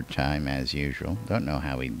overtime as usual. Don't know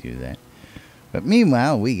how we do that. But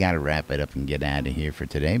meanwhile, we got to wrap it up and get out of here for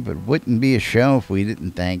today. But it wouldn't be a show if we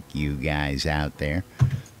didn't thank you guys out there.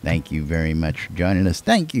 Thank you very much for joining us.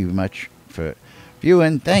 Thank you much for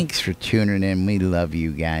viewing. Thanks for tuning in. We love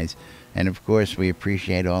you guys. And of course, we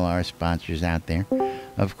appreciate all our sponsors out there.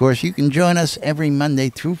 Of course, you can join us every Monday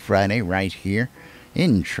through Friday right here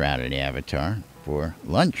in Shrouded Avatar for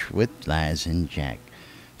Lunch with Laz and Jack.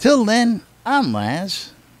 Till then, I'm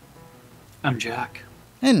Laz. I'm Jack.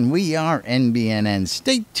 And we are NBNN.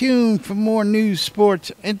 Stay tuned for more news,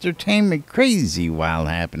 sports, entertainment, crazy wild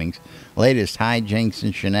happenings, latest hijinks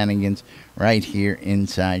and shenanigans right here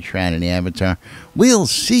inside Shrouded Avatar. We'll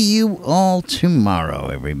see you all tomorrow,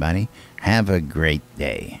 everybody. Have a great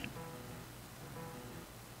day.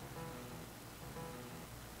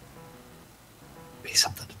 Be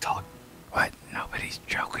something to talk. What? Nobody's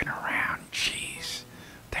joking around. Jeez.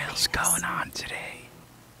 What the hell's going on today?